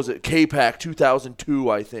 or what was it, K-Pac 2002,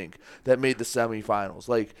 I think, that made the semifinals.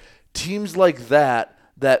 Like, teams like that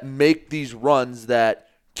make these runs that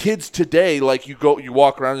kids today, like, you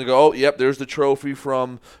walk around and go, oh, yep, there's the trophy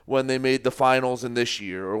from when they made the finals in this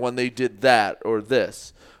year, or when they did that, or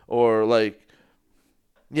this, or like,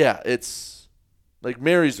 yeah, it's like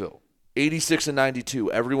Marysville, 86 and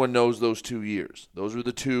 92. Everyone knows those 2 years. Those were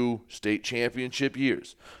the 2 state championship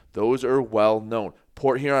years. Those are well known.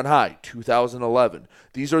 Port Huron High, 2011.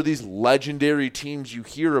 These are these legendary teams you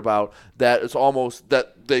hear about that it's almost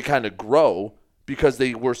that they kind of grow because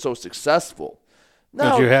they were so successful.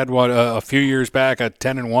 But you had a few years back a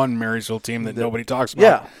 10-1 Marysville team that nobody talks about.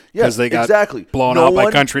 Yeah, because they got exactly blown out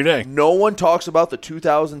by Country Day. No one talks about the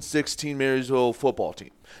 2016 Marysville football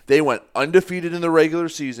team. They went undefeated in the regular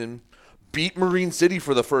season, beat Marine City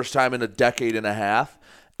for the first time in a decade and a half,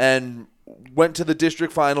 and went to the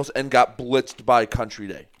district finals and got blitzed by Country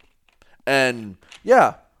Day. And,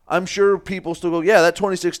 yeah, I'm sure people still go, yeah, that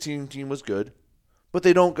 2016 team was good. But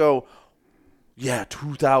they don't go, yeah,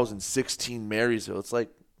 2016 Marysville. It's like,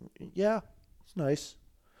 yeah, it's nice.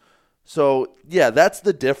 So, yeah, that's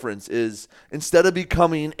the difference is instead of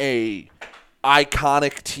becoming a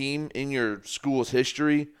iconic team in your school's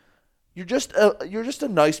history, you're just a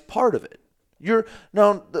nice part of it.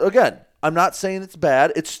 Now, again, I'm not saying it's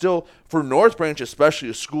bad. It's still, for North Branch especially,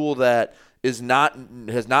 a school that has not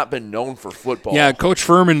been known for football. Yeah, Coach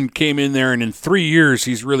Furman came in there, and in 3 years,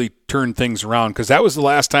 he's really turned things around because that was the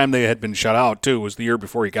last time they had been shut out, too, was the year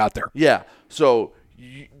before he got there. Yeah, so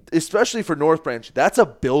especially for North Branch, that's a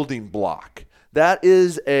building block. That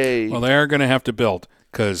is a... Well, they are going to have to build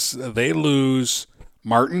because they lose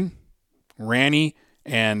Martin, Ranny,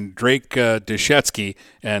 and Drake Deshetsky,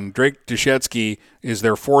 and Drake Deshetsky is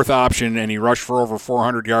their 4th option, and he rushed for over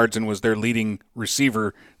 400 yards and was their leading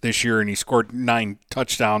receiver this year, and he scored 9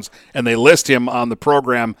 touchdowns, and they list him on the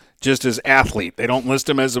program just as athlete. They don't list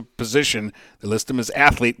him as a position. They list him as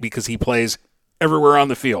athlete because he plays everywhere on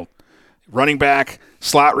the field. Running back,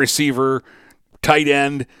 slot receiver, tight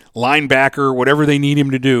end, linebacker, whatever they need him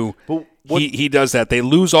to do, he does that. They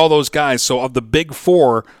lose all those guys, so of the big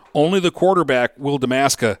 4, only the quarterback, Will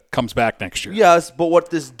Damaska, comes back next year. Yes, but what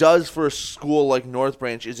this does for a school like North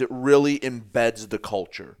Branch is it really embeds the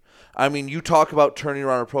culture. I mean, you talk about turning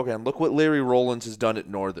around a program. Look what Larry Rollins has done at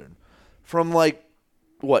Northern. From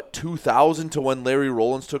 2000 to when Larry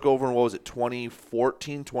Rollins took over in,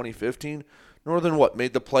 2014, 2015? Northern,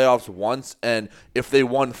 made the playoffs once, and if they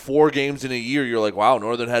won 4 games in a year, you're like, wow,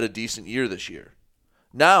 Northern had a decent year this year.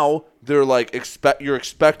 Now they're like, you're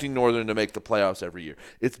expecting Northern to make the playoffs every year.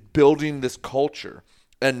 It's building this culture,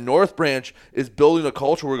 and North Branch is building a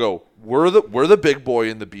culture where we're the big boy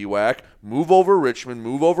in the BWAC. Move over Richmond,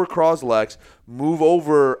 move over Croslex, move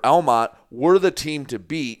over Elmont. We're the team to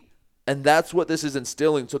beat, and that's what this is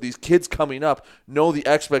instilling. So these kids coming up know the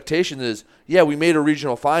expectation is, yeah, we made a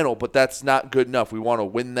regional final, but that's not good enough. We want to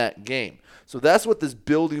win that game. So that's what this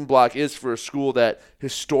building block is for a school that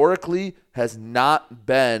historically has not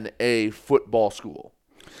been a football school.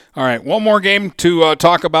 All right, one more game to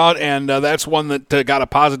talk about, and that's one that got a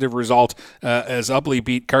positive result as Ubly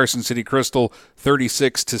beat Carson City Crystal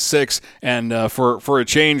 36-6. And for a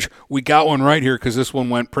change, we got one right here because this one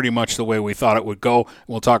went pretty much the way we thought it would go.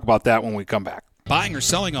 We'll talk about that when we come back. Buying or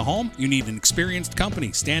selling a home? You need an experienced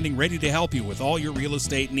company standing ready to help you with all your real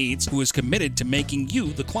estate needs, who is committed to making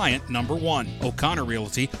you the client number one. O'Connor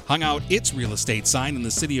Realty hung out its real estate sign in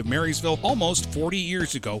the city of Marysville almost 40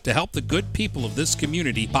 years ago to help the good people of this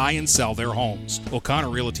community buy and sell their homes. O'Connor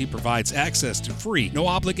Realty provides access to free,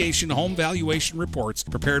 no-obligation home valuation reports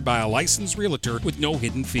prepared by a licensed realtor with no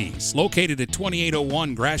hidden fees. Located at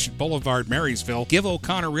 2801 Gratiot Boulevard, Marysville, give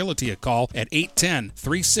O'Connor Realty a call at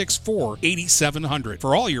 810-364-8700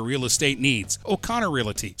 for all your real estate needs. O'Connor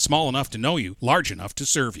Realty, small enough to know you, large enough to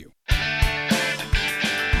serve you.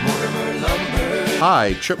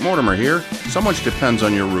 Hi, Chip Mortimer here. So much depends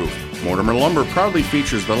on your roof. Mortimer Lumber proudly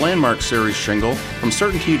features the Landmark Series shingle from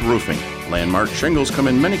CertainTeed Roofing. Landmark shingles come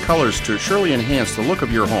in many colors to surely enhance the look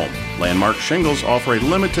of your home. Landmark shingles offer a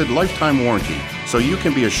limited lifetime warranty, so you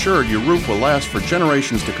can be assured your roof will last for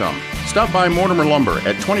generations to come. Stop by Mortimer Lumber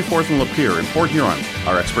at 24th and Lapeer in Port Huron.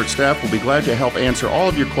 Our expert staff will be glad to help answer all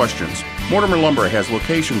of your questions. Mortimer Lumber has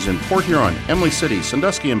locations in Port Huron, Emily City,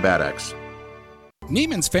 Sandusky, and Bad Axe.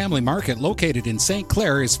 Neiman's Family Market, located in St.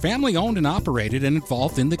 Clair, is family-owned and operated and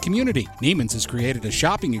involved in the community. Neiman's has created a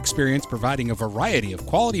shopping experience providing a variety of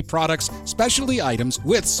quality products, specialty items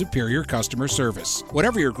with superior customer service.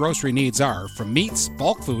 Whatever your grocery needs are, from meats,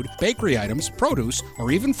 bulk food, bakery items, produce, or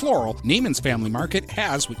even floral, Neiman's Family Market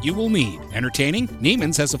has what you will need. Entertaining?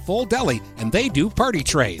 Neiman's has a full deli, and they do party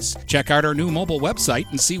trays. Check out our new mobile website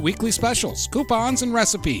and see weekly specials, coupons, and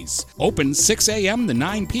recipes. Open 6 a.m. to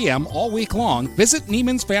 9 p.m. all week long. Visit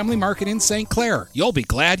Neiman's Family Market in St. Clair. You'll be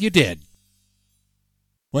glad you did.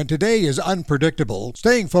 When today is unpredictable,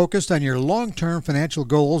 staying focused on your long-term financial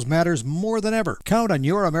goals matters more than ever. Count on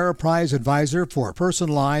your Ameriprise advisor for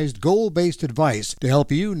personalized, goal-based advice to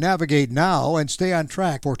help you navigate now and stay on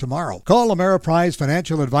track for tomorrow. Call Ameriprise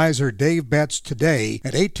financial advisor Dave Betts today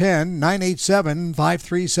at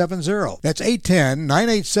 810-987-5370. That's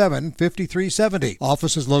 810-987-5370.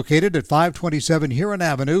 Office is located at 527 Huron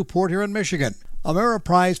Avenue, Port Huron, Michigan.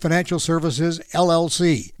 Ameriprise Financial Services,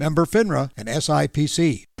 LLC, member FINRA and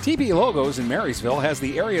SIPC. TP Logos in Marysville has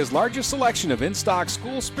the area's largest selection of in-stock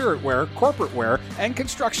school spirit wear, corporate wear, and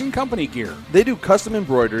construction company gear. They do custom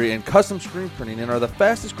embroidery and custom screen printing and are the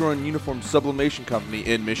fastest growing uniform sublimation company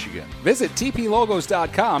in Michigan. Visit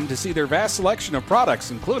tplogos.com to see their vast selection of products,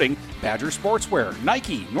 including Badger Sportswear,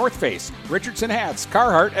 Nike, North Face, Richardson hats,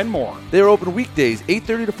 Carhartt, and more. They are open weekdays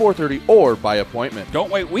 8:30 to 4:30 or by appointment. Don't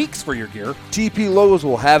wait weeks for your gear. TP Logos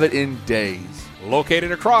will have it in days.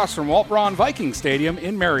 Located across from Walt Braun Viking Stadium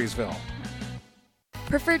in Marysville.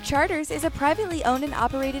 Preferred Charters is a privately owned and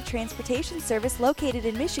operated transportation service located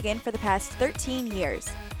in Michigan for the past 13 years.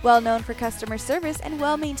 Well known for customer service and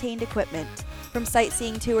well-maintained equipment. From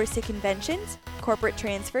sightseeing tours to conventions, corporate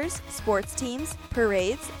transfers, sports teams,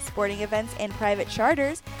 parades, sporting events, and private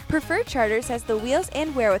charters, Preferred Charters has the wheels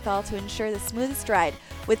and wherewithal to ensure the smoothest ride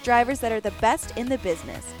with drivers that are the best in the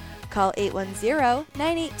business. Call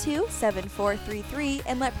 810-982-7433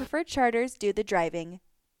 and let Preferred Charters do the driving.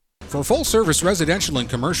 For full-service residential and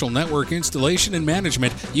commercial network installation and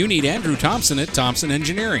management, you need Andrew Thompson at Thompson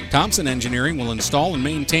Engineering. Thompson Engineering will install and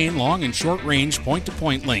maintain long and short-range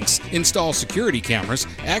point-to-point links, install security cameras,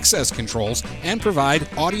 access controls, and provide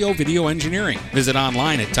audio-video engineering. Visit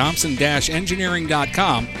online at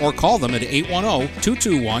thompson-engineering.com or call them at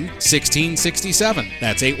 810-221-1667.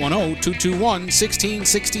 That's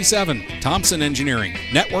 810-221-1667. Thompson Engineering,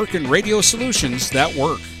 network and radio solutions that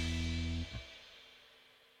work.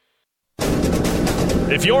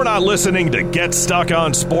 If you're not listening to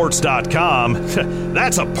GetStuckOnSports.com,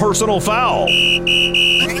 that's a personal foul.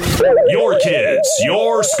 Your kids,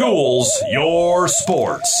 your schools, your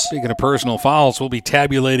sports. Speaking of personal fouls, we'll be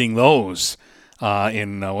tabulating those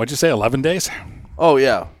in, what'd you say, 11 days? Oh,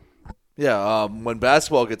 yeah. Yeah, when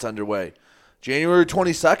basketball gets underway. January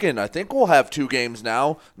 22nd, I think we'll have 2 games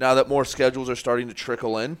now that more schedules are starting to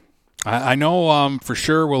trickle in. I know for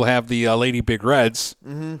sure we'll have the Lady Big Reds.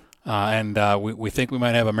 Mm-hmm. And we think we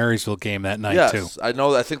might have a Marysville game that night, too. Yes, I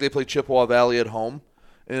know. I think they play Chippewa Valley at home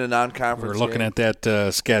in a non-conference We're looking game. at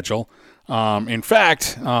that schedule. In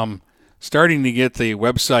fact, starting to get the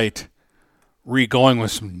website re-going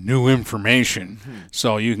with some new information. Mm-hmm.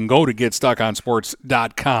 So you can go to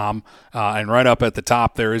GetStuckOnSports.com, and right up at the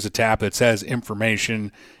top there is a tab that says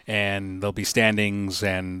information, and there'll be standings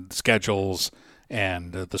and schedules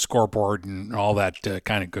and the scoreboard and all that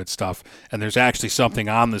kind of good stuff. And there's actually something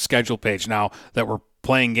on the schedule page now that we're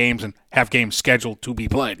playing games and have games scheduled to be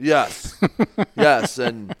played. Yes. Yes.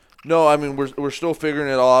 And no, I mean, we're still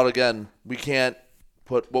figuring it all out again. We can't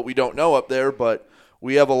put what we don't know up there, but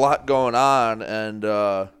we have a lot going on. And,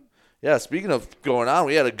 speaking of going on,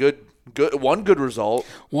 we had a good One good result.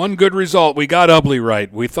 One good result. We got Ubly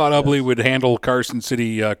right. We thought Ubly would handle Carson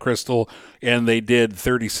City Crystal, and they did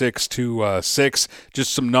 36-6.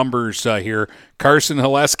 Just some numbers here. Carson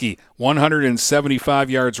Haleski, 175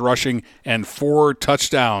 yards rushing and 4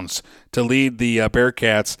 touchdowns to lead the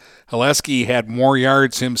Bearcats. Haleski had more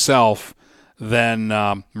yards himself than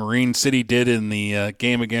Marine City did in the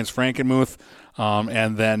game against Frankenmuth,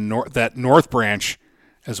 and then that North Branch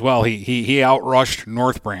as well. He outrushed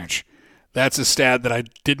North Branch. That's a stat that I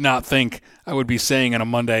did not think I would be saying in a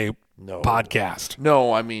Monday podcast.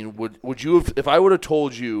 No, I mean, would you have, if I would have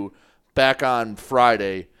told you back on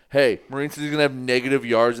Friday, hey, Marine City's going to have negative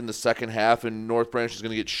yards in the second half and North Branch is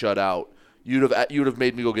going to get shut out, you'd have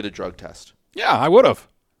made me go get a drug test. Yeah, I would have.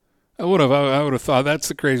 I would have thought that's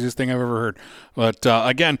the craziest thing I've ever heard. But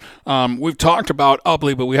again, we've talked about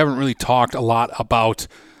Ubly, but we haven't really talked a lot about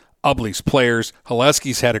Ubly's players.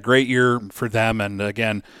 Haleski's had a great year for them, and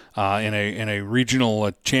again, in a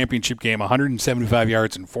regional championship game, 175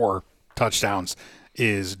 yards and 4 touchdowns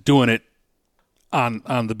is doing it on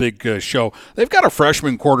the big show. They've got a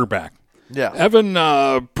freshman quarterback. Yeah, Evan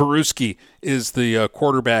Peruski is the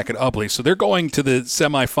quarterback at Ubly, so they're going to the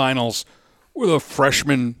semifinals with a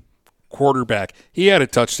freshman quarterback. He had a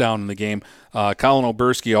touchdown in the game. Colin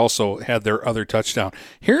Oberski also had their other touchdown.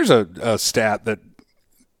 Here's a stat that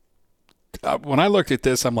when I looked at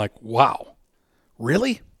this, I'm like, wow,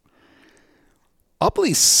 really?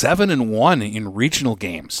 Ubly's 7-1 in regional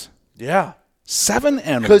games. Yeah,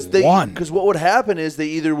 7-1. Because what would happen is they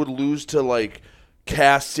either would lose to like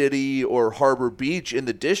Cass City or Harbor Beach in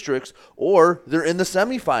the districts, or they're in the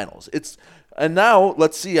semifinals. And now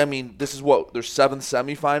let's see. I mean, this is what their 7th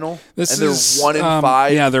semifinal, and they're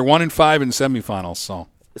 1-5. Yeah, they're 1-5 in semifinals.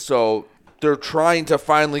 So they're trying to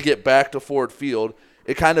finally get back to Ford Field.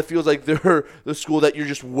 It kind of feels like they're the school that you're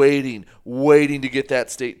just waiting to get that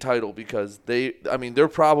state title, because they're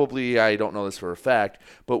probably, I don't know this for a fact,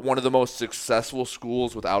 but one of the most successful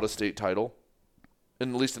schools without a state title, at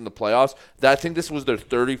least in the playoffs. I think this was their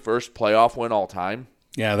 31st playoff win all time.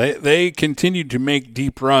 Yeah, they continued to make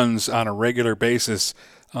deep runs on a regular basis.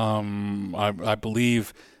 I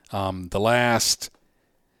believe the last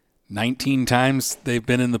 19 times they've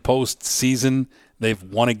been in the postseason, they've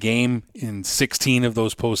won a game in 16 of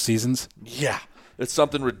those postseasons. Yeah, it's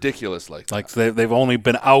something ridiculous like that. Like they've only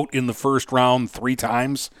been out in the first round 3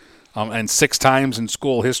 times, and 6 times in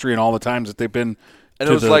school history, and all the times that they've been. And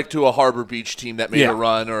it was like to a Harbor Beach team that made a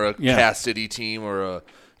run, or a Cass City team, or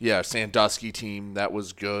a Sandusky team that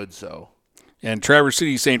was good. So, and Traverse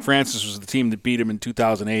City St. Francis was the team that beat them in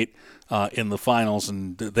 2008 in the finals,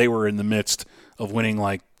 and they were in the midst of winning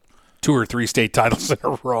like 2 or 3 state titles in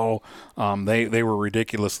a row. They were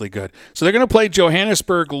ridiculously good. So they're going to play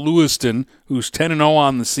Johannesburg Lewiston, who's 10-0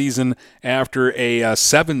 on the season after a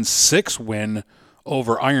 7-6 win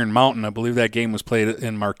over Iron Mountain. I believe that game was played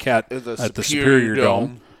in Marquette at the Superior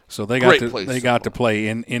Dome. So they got to play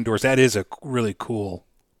indoors. That is a really cool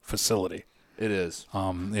facility. It is.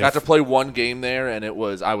 Got to play one game there, and I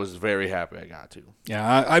was very happy I got to.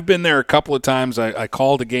 Yeah, I've been there a couple of times. I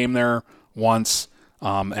called a game there once,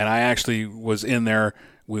 and I actually was in there.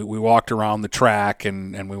 We walked around the track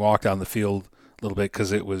and we walked on the field a little bit,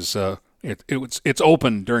 because it was it's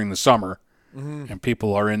open during the summer, and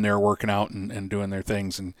people are in there working out and doing their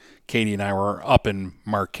things. And Katie and I were up in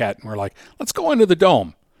Marquette, and we're like, let's go into the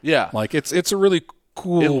dome. Yeah, like it's a really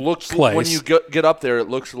cool. It looks place. When you get up there, it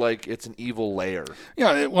looks like it's an evil lair.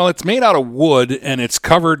 Yeah, well, it's made out of wood, and it's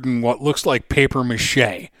covered in what looks like paper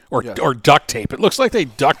mache or duct tape. It looks like they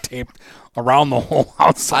duct taped around the whole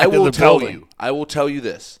outside of the building. I will tell you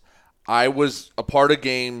this. I was a part of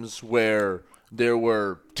games where there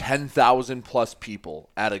were 10,000 plus people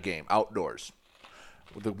at a game outdoors.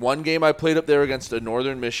 The one game I played up there against a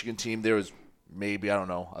Northern Michigan team, there was maybe,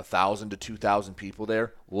 1,000 to 2,000 people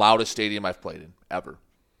there. Loudest stadium I've played in ever.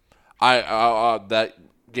 That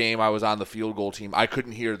game I was on the field goal team. I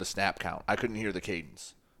couldn't hear the snap count. I couldn't hear the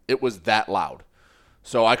cadence. It was that loud.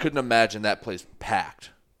 So I couldn't imagine that place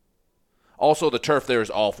packed. Also, the turf there is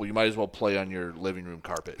awful. You might as well play on your living room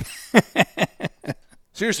carpet.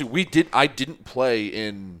 Seriously, I didn't play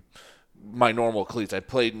in my normal cleats. I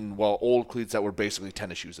played in old cleats that were basically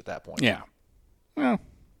tennis shoes at that point. Yeah. Well,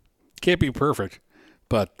 can't be perfect,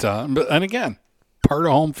 but and again, part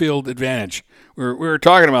of home field advantage. We were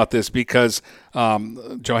talking about this because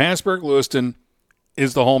Johannesburg Lewiston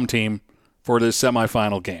is the home team for this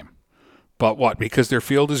semifinal game. But what? Because their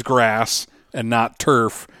field is grass and not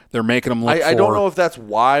turf, they're making them look I don't know if that's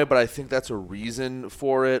why, but I think that's a reason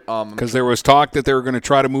for it. Because there was talk that they were going to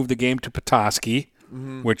try to move the game to Petoskey,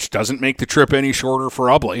 which doesn't make the trip any shorter for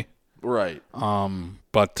Ubly. Right.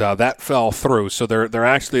 But that fell through. So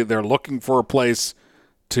they're looking for a place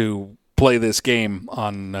to play this game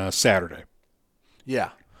on Saturday. Yeah.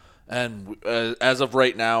 And as of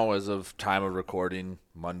right now, as of time of recording,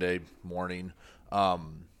 Monday morning,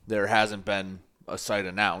 there hasn't been a site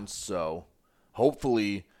announced. So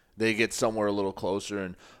hopefully they get somewhere a little closer.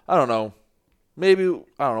 And I don't know. Maybe,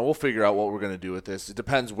 I don't know, we'll figure out what we're going to do with this. It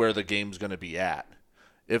depends where the game's going to be at.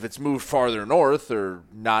 If it's moved farther north or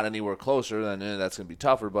not anywhere closer, then that's going to be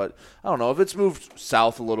tougher. But I don't know. If it's moved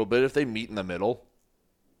south a little bit, if they meet in the middle,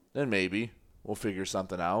 then maybe we'll figure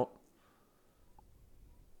something out.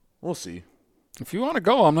 We'll see. If you want to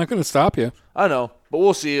go, I'm not going to stop you. I know, but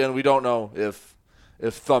we'll see. And we don't know if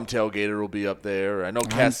Thumbtail Gator will be up there. I know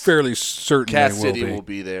I'm fairly certain Cass they City will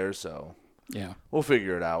be there, so yeah, we'll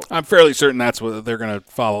figure it out. I'm fairly certain that's what they're going to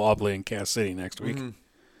follow Ubley and Cass City next week.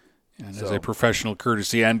 Mm-hmm. And as a professional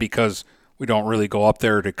courtesy, and because we don't really go up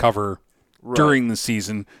there to cover during the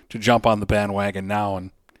season, to jump on the bandwagon now,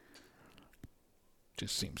 and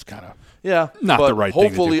just seems kind of not the right thing to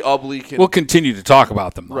do. Hopefully Ubley can. We'll continue to talk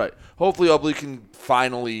about them, though. Right. Hopefully Ubley can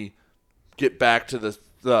finally get back to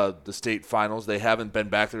the state finals. They haven't been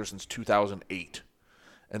back there since 2008.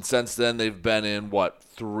 And since then, they've been in,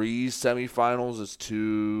 3 semifinals?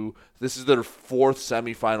 This is their 4th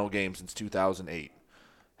semifinal game since 2008.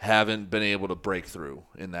 Haven't been able to break through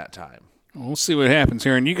in that time. We'll see what happens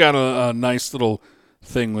here. And you got a nice little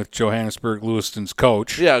thing with Johannesburg Lewiston's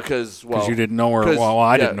coach. Yeah, because you didn't know where. Well,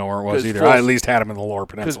 I didn't know where it was either. I at least had him in the Lower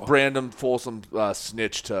Peninsula. Because Brandon Folsom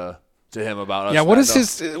snitched to him about us. Yeah, what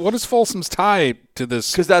is Folsom's tie to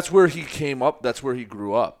this? Because that's where he came up. That's where he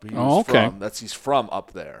grew up. Okay. He's from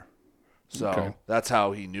up there. So that's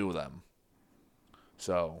how he knew them.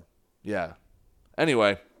 So, yeah.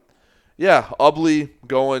 Anyway, yeah, Ubley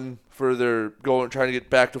trying to get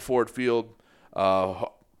back to Ford Field.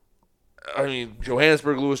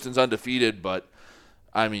 Johannesburg Lewiston's undefeated, but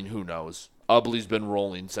who knows? Ubley's been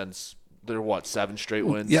rolling since they're 7 straight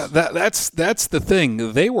wins. Yeah, that's the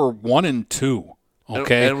thing. They were 1-2.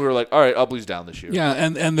 Okay, and we were like, all right, Ubley's down this year. Yeah,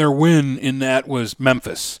 and their win in that was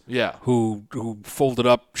Memphis. Yeah, who folded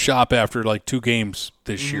up shop after 2 games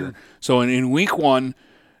this year. So in week 1,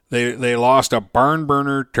 they lost a barn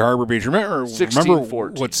burner to Harbor Beach. Remember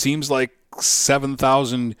 16-14. What seems like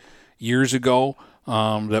 7,000 years ago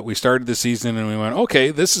that we started the season and we went,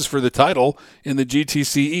 okay, this is for the title in the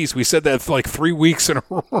GTC East. We said that for 3 weeks in a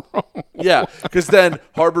row. Yeah, because then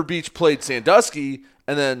Harbor Beach played Sandusky,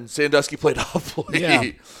 and then Sandusky played Ubley.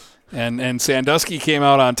 Yeah. And Sandusky came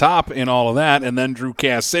out on top in all of that, and then drew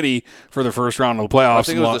Cass City for the first round of the playoffs. I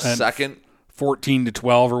think it was the second.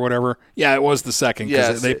 14-12 or whatever. Yeah, it was the second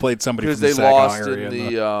because they played somebody from the Saginaw area.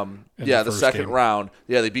 The second round.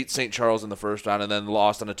 Yeah, they beat St. Charles in the first round and then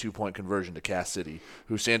lost on a 2-point conversion to Cass City,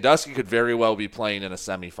 who Sandusky could very well be playing in a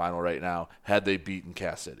semifinal right now had they beaten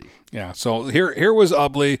Cass City. Yeah, so here was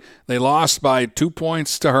Ubley. They lost by 2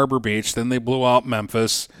 points to Harbor Beach. Then they blew out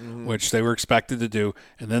Memphis, which they were expected to do.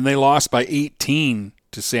 And then they lost by 18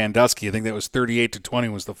 to Sandusky. I think that was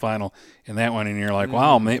 38-20 was the final in that one. And you're like,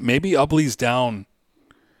 wow, maybe Ubley's down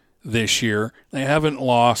this year. They haven't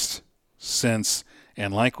lost since.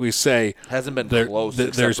 And like we say, hasn't been close.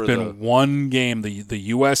 There's been one game, the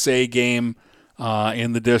USA game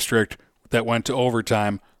in the district that went to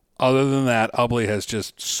overtime. Other than that, Ubley has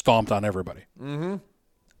just stomped on everybody. Mm-hmm.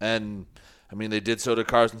 And, they did so to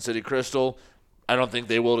Carson City Crystal. I don't think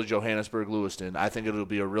they will to Johannesburg Lewiston. I think it'll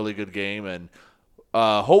be a really good game, and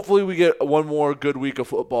hopefully we get one more good week of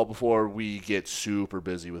football before we get super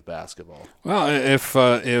busy with basketball. Well, if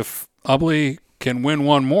Ubley can win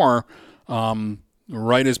one more,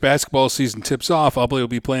 right as basketball season tips off, Ubley will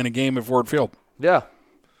be playing a game at Ford Field. Yeah,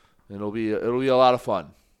 it'll be a lot of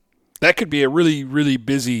fun. That could be a really, really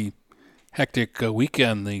busy, hectic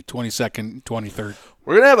weekend, the 22nd, 23rd.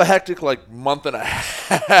 We're going to have a hectic month and a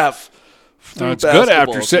half. It's good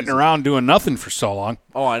after sitting around doing nothing for so long.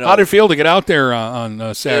 Oh, I know. How did it feel to get out there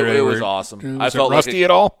on Saturday? It was awesome. I felt rusty at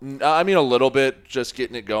all? A little bit, just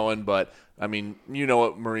getting it going. But, you know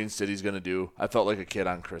what Marine City's going to do. I felt like a kid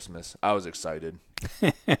on Christmas. I was excited.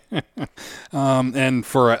 And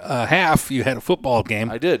for a half, you had a football game.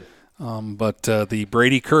 I did. But the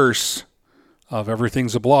Brady curse of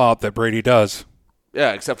everything's a blowout that Brady does.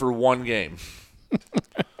 Yeah, except for one game.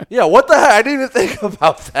 Yeah, what the heck? I didn't even think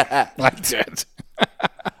about that. I did.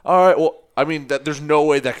 All right, well, there's no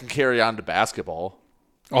way that can carry on to basketball.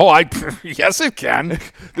 Oh, yes, it can.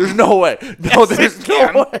 There's no way. No, yes, there's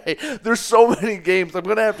no way. There's so many games. I'm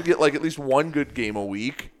going to have to get at least one good game a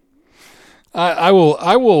week. I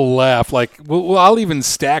will laugh. Like, I'll even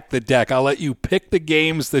stack the deck. I'll let you pick the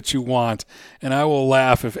games that you want, and I will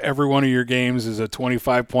laugh if every one of your games is a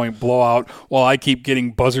 25-point blowout while I keep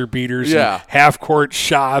getting buzzer beaters and half-court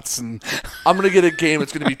shots. And I'm going to get a game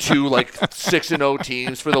that's going to be two, 6-0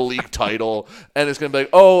 teams for the league title, and it's going to be like,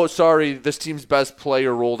 oh, sorry, this team's best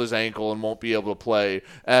player rolled his ankle and won't be able to play,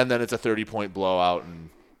 and then it's a 30-point blowout, and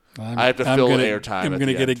I have to fill airtime. I'm going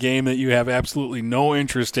to get a game that you have absolutely no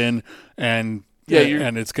interest in, and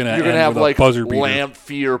and it's going to you're going to have buzzer beater.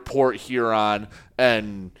 Lamphere, Port Huron,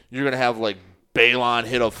 and you're going to have Balon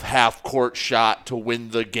hit a half-court shot to win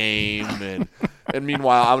the game, and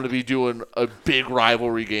meanwhile I'm going to be doing a big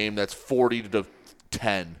rivalry game that's 40-10.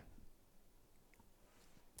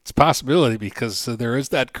 It's a possibility because there is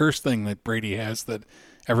that curse thing that Brady has that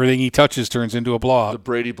everything he touches turns into a blowout. The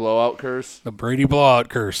Brady blowout curse? The Brady blowout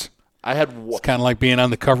curse. It's kind of like being on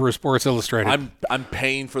the cover of Sports Illustrated. I'm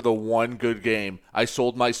paying for the one good game. I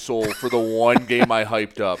sold my soul for the one game I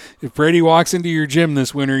hyped up. If Brady walks into your gym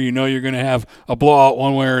this winter, you know you're going to have a blowout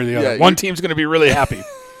one way or the other. One team's going to be really happy.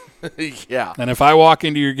 Yeah. And if I walk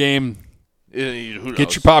into your game, who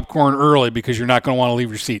get your popcorn early because you're not going to want to leave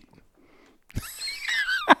your seat.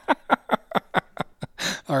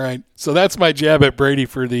 All right, so that's my jab at Brady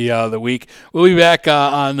for the week. We'll be back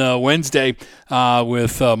on Wednesday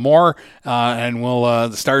with more, and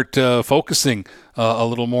we'll start focusing a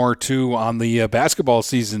little more, too, on the basketball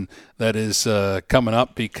season that is coming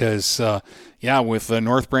up because, with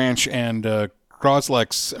North Branch and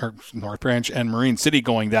Croslex, or North Branch and Marine City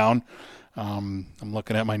going down, I'm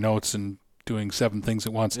looking at my notes and doing 7 things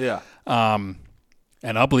at once. Yeah. And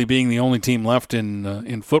Ubley being the only team left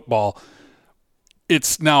in football,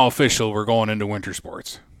 it's now official. We're going into winter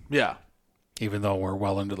sports. Yeah. Even though we're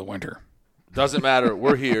well into the winter. Doesn't matter.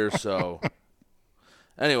 We're here, so.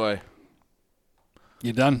 Anyway.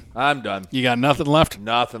 You done? I'm done. You got nothing left?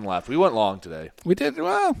 Nothing left. We went long today. We did?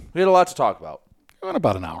 Well. We had a lot to talk about. We went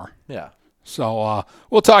about an hour. Yeah. So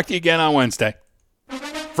we'll talk to you again on Wednesday.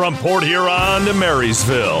 From Port Huron to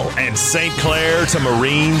Marysville and St. Clair to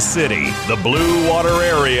Marine City, the Blue Water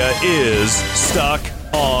area is Stuck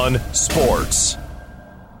on Sports.